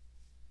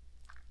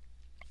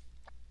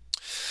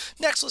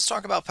 Next, let's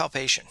talk about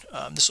palpation.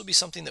 This will be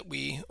something that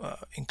we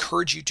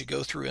encourage you to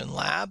go through in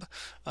lab.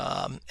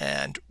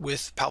 And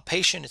with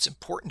palpation, it's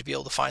important to be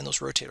able to find those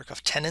rotator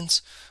cuff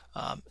tendons.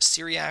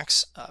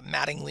 Cyriacs,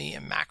 Mattingly,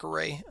 and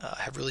McGraw-Hill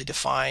have really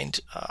defined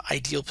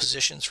ideal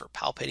positions for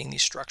palpating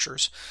these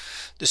structures.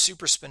 The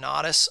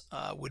supraspinatus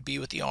would be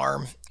with the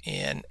arm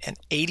in an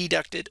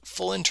adducted,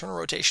 full internal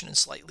rotation and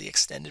slightly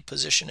extended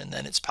position, and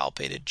then it's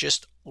palpated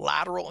just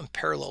lateral and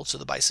parallel to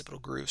the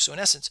bicipital groove. So in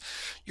essence,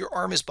 your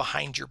arm is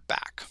behind your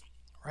back,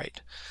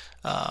 right?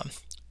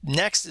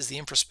 Next is the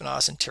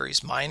infraspinatus and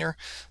teres minor.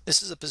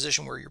 This is a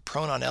position where you're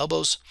prone on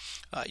elbows.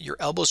 Your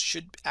elbows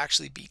should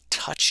actually be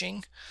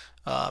touching.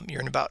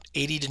 You're in about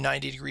 80 to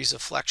 90 degrees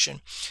of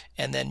flexion,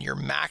 and then you're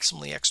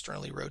maximally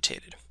externally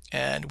rotated.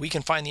 And we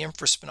can find the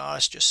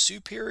infraspinatus just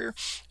superior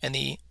and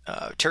the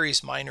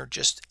teres minor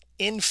just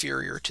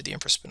inferior to the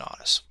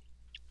infraspinatus.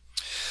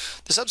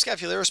 The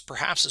subscapularis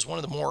perhaps is one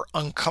of the more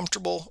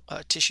uncomfortable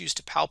tissues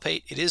to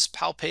palpate. It is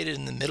palpated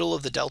in the middle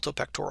of the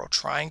deltopectoral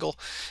triangle.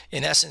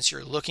 In essence,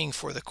 you're looking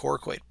for the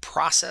coracoid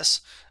process,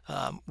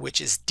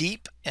 which is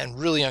deep and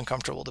really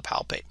uncomfortable to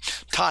palpate.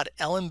 Todd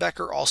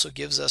Ellenbecker also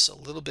gives us a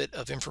little bit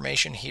of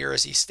information here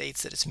as he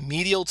states that it's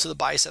medial to the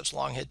biceps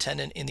long head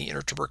tendon in the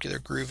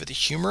intertubercular groove of the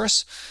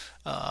humerus.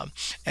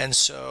 And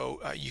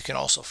so you can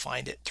also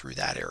find it through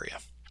that area.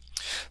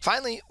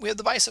 Finally, we have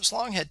the biceps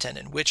long head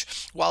tendon,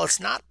 which, while it's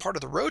not part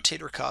of the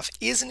rotator cuff,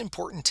 is an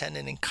important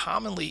tendon and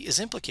commonly is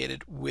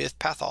implicated with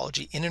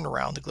pathology in and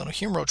around the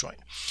glenohumeral joint.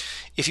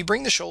 If you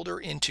bring the shoulder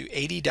into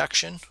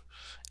adduction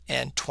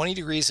and 20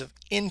 degrees of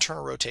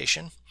internal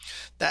rotation,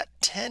 that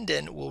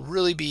tendon will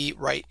really be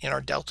right in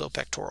our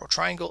deltopectoral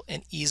triangle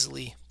and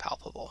easily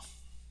palpable.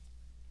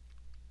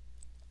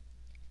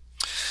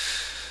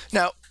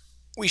 Now,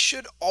 we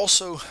should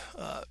also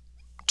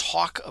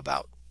talk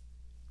about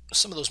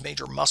some of those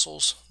major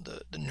muscles,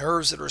 the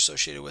nerves that are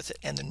associated with it,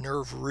 and the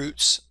nerve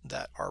roots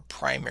that are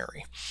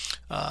primary.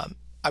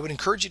 I would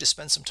encourage you to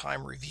spend some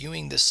time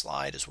reviewing this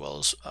slide as well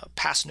as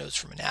past notes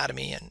from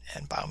anatomy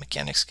and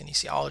biomechanics,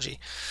 kinesiology.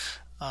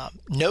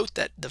 Note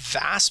that the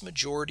vast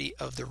majority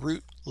of the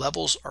root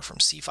levels are from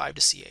C5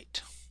 to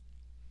C8.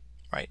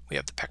 Right? We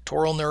have the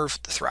pectoral nerve,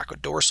 the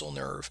thoracodorsal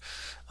nerve,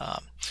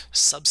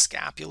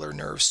 subscapular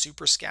nerve,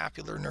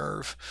 suprascapular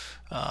nerve,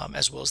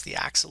 as well as the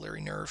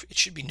axillary nerve. It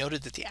should be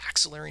noted that the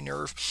axillary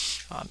nerve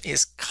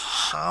is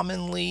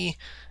commonly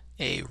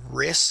a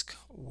risk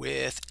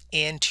with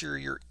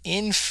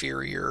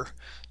anterior-inferior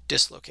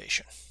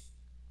dislocation.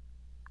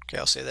 Okay,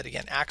 I'll say that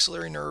again.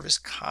 Axillary nerve is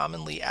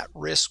commonly at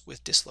risk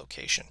with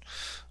dislocation,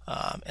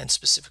 and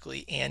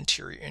specifically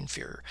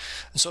anterior-inferior.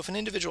 And so if an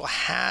individual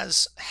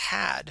has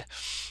had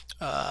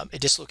a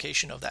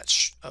dislocation of that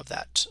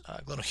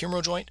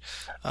glenohumeral joint,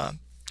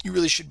 you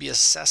really should be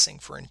assessing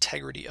for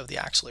integrity of the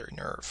axillary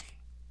nerve.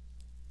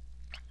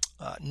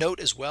 Note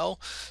as well,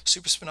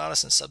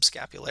 supraspinatus and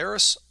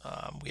subscapularis.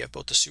 We have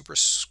both the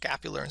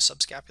suprascapular and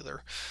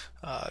subscapular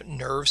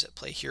nerves at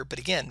play here. But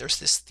again, there's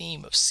this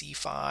theme of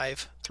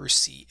C5 through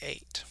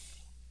C8.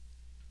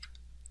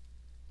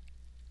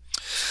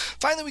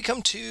 Finally, we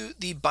come to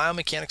the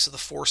biomechanics of the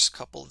force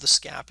couple of the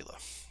scapula.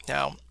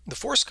 Now, the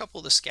force couple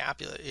of the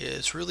scapula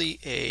is really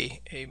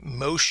a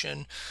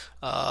motion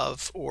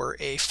of, or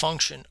a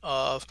function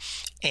of,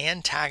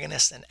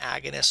 antagonists and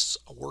agonists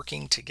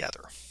working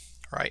together.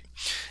 Right,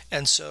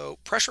 and so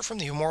pressure from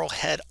the humeral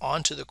head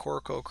onto the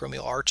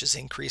coracoacromial arch is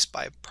increased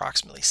by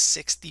approximately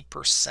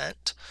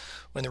 60%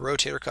 when the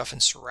rotator cuff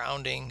and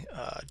surrounding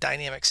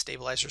dynamic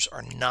stabilizers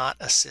are not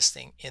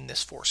assisting in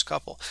this force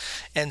couple.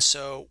 And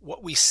so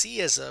what we see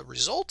as a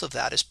result of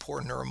that is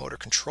poor neuromotor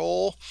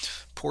control,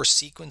 poor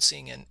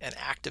sequencing and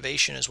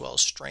activation, as well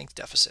as strength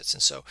deficits.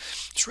 And so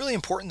it's really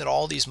important that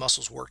all these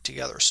muscles work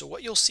together. So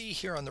what you'll see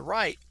here on the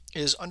right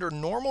is under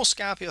normal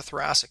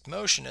scapulothoracic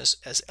motion,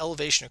 as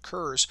elevation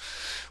occurs,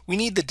 we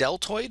need the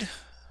deltoid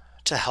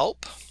to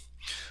help.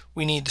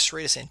 We need the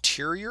serratus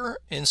anterior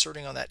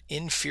inserting on that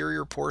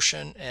inferior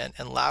portion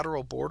and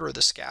lateral border of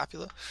the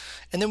scapula.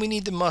 And then we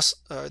need the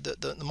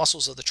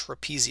muscles of the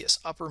trapezius,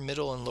 upper,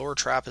 middle, and lower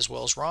trap, as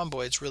well as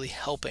rhomboids, really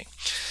helping.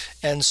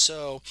 And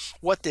so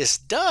what this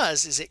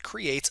does is it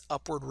creates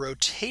upward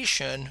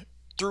rotation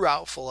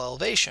throughout full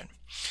elevation.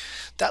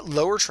 That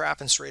lower trap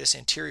and serratus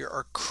anterior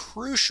are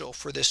crucial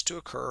for this to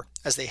occur,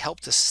 as they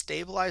help to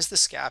stabilize the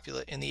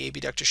scapula in the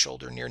abducted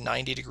shoulder near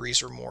 90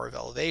 degrees or more of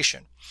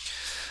elevation.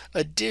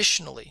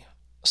 Additionally,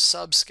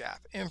 subscap,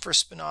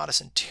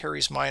 infraspinatus, and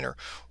teres minor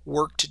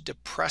work to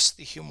depress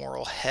the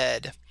humeral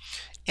head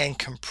and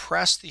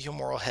compress the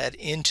humeral head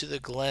into the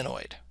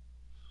glenoid.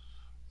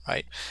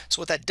 Right?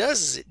 So what that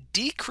does is it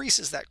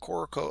decreases that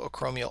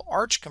coracoacromial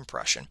arch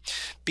compression,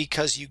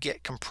 because you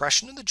get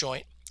compression of the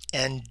joint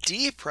and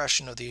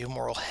depression of the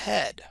humeral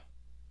head.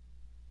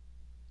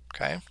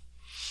 Okay?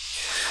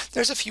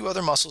 There's a few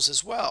other muscles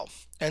as well.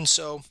 And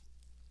so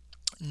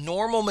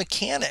normal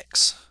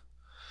mechanics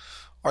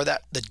are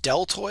that the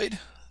deltoid,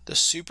 the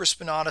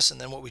supraspinatus,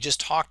 and then what we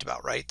just talked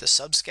about, right? The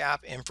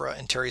subscap, infra,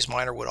 and teres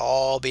minor would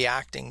all be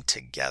acting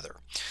together.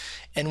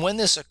 And when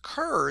this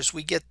occurs,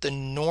 we get the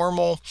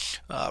normal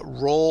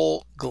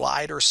roll,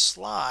 glide, or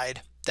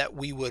slide that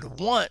we would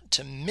want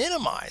to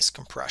minimize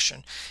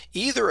compression,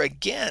 either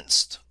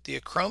against the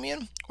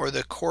acromion or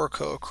the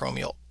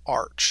coracoacromial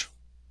arch.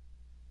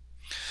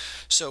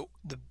 So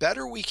the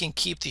better we can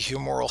keep the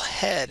humeral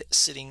head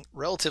sitting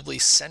relatively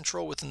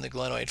central within the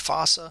glenoid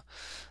fossa,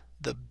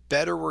 the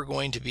better we're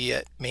going to be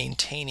at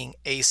maintaining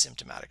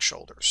asymptomatic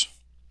shoulders.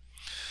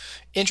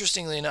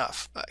 Interestingly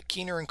enough,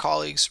 Keener and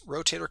colleagues'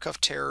 rotator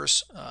cuff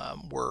tears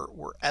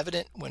were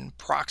evident when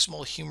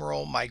proximal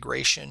humeral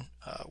migration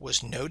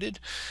was noted,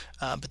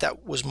 but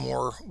that was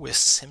more with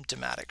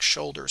symptomatic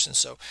shoulders. And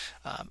so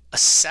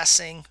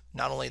assessing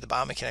not only the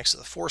biomechanics of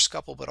the force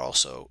couple, but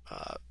also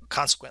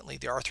consequently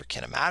the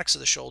arthrokinematics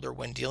of the shoulder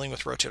when dealing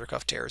with rotator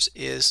cuff tears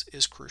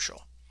is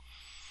crucial.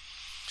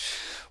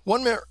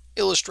 One more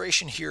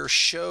illustration here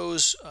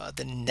shows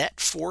the net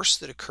force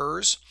that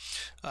occurs.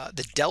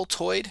 The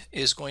deltoid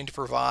is going to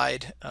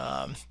provide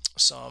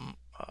some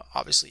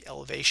obviously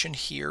elevation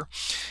here,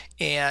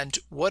 and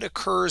what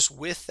occurs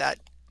with that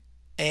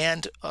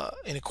and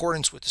in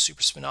accordance with the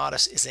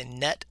supraspinatus is a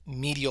net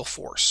medial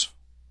force.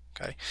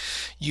 Okay,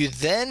 you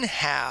then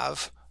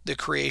have the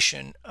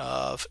creation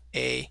of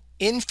a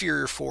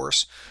inferior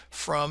force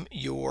from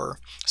your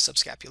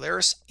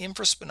subscapularis,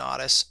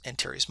 infraspinatus, and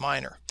teres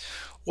minor.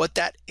 What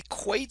that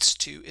equates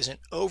to is an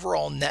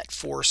overall net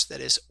force that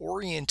is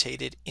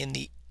orientated in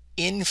the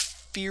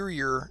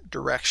inferior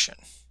direction,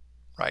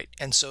 right?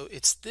 And so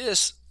it's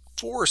this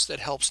force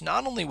that helps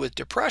not only with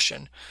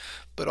depression,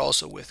 but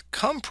also with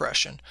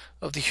compression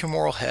of the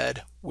humeral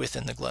head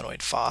within the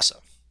glenoid fossa.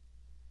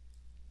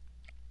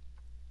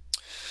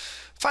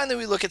 Finally,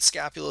 we look at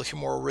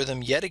scapulohumeral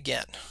rhythm yet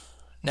again.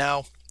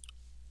 Now,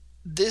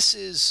 this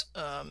is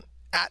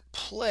at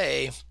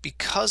play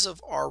because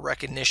of our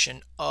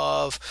recognition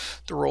of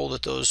the role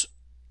that those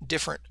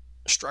different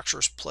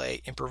structures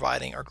play in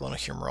providing our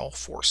glenohumeral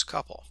force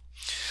couple.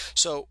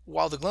 So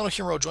while the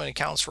glenohumeral joint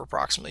accounts for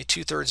approximately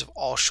 2/3 of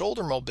all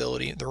shoulder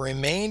mobility, the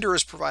remainder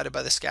is provided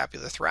by the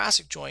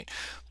scapulothoracic joint,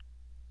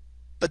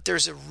 but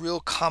there's a real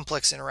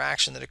complex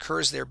interaction that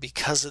occurs there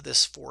because of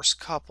this force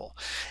couple.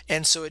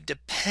 And so it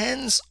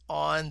depends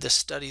on the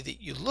study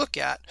that you look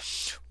at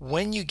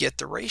when you get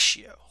the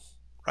ratio.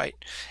 Right,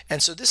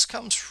 and so this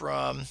comes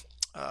from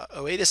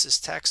Oatis'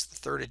 text, the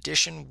 3rd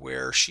edition,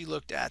 where she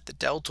looked at the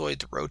deltoid,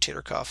 the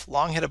rotator cuff,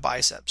 long-headed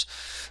biceps,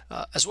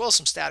 as well as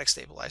some static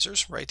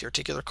stabilizers, right, the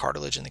articular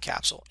cartilage in the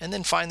capsule, and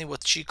then finally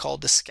what she called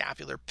the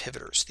scapular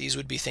pivoters. These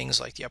would be things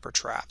like the upper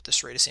trap, the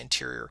serratus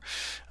anterior,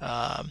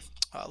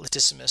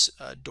 latissimus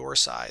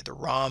dorsi, the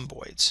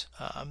rhomboids,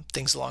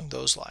 things along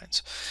those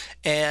lines.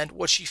 And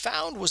what she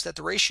found was that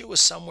the ratio was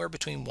somewhere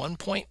between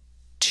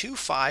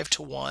 1.25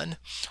 to 1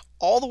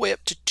 all the way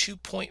up to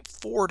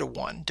 2.4 to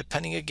 1,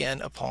 depending again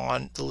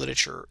upon the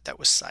literature that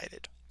was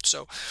cited.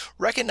 So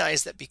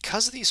recognize that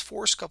because of these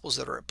force couples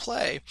that are at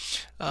play,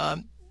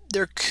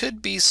 there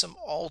could be some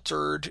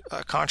altered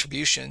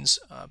contributions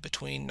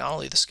between not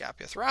only the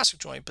scapulothoracic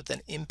joint, but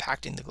then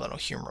impacting the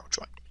glenohumeral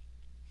joint.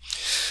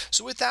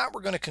 So with that,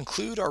 we're going to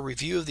conclude our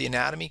review of the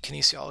anatomy,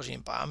 kinesiology,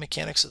 and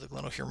biomechanics of the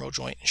glenohumeral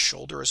joint and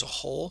shoulder as a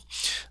whole.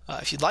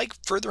 If you'd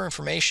like further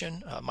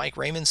information, Mike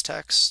Reiman's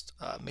text,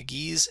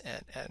 Magee's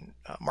and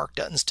Mark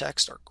Dutton's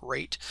text are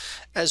great,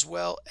 as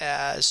well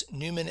as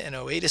Neumann and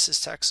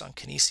Oatis' text on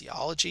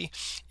kinesiology,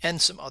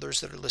 and some others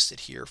that are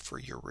listed here for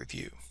your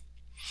review.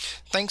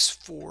 Thanks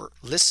for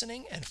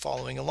listening and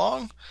following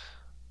along,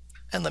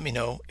 and let me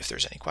know if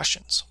there's any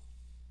questions.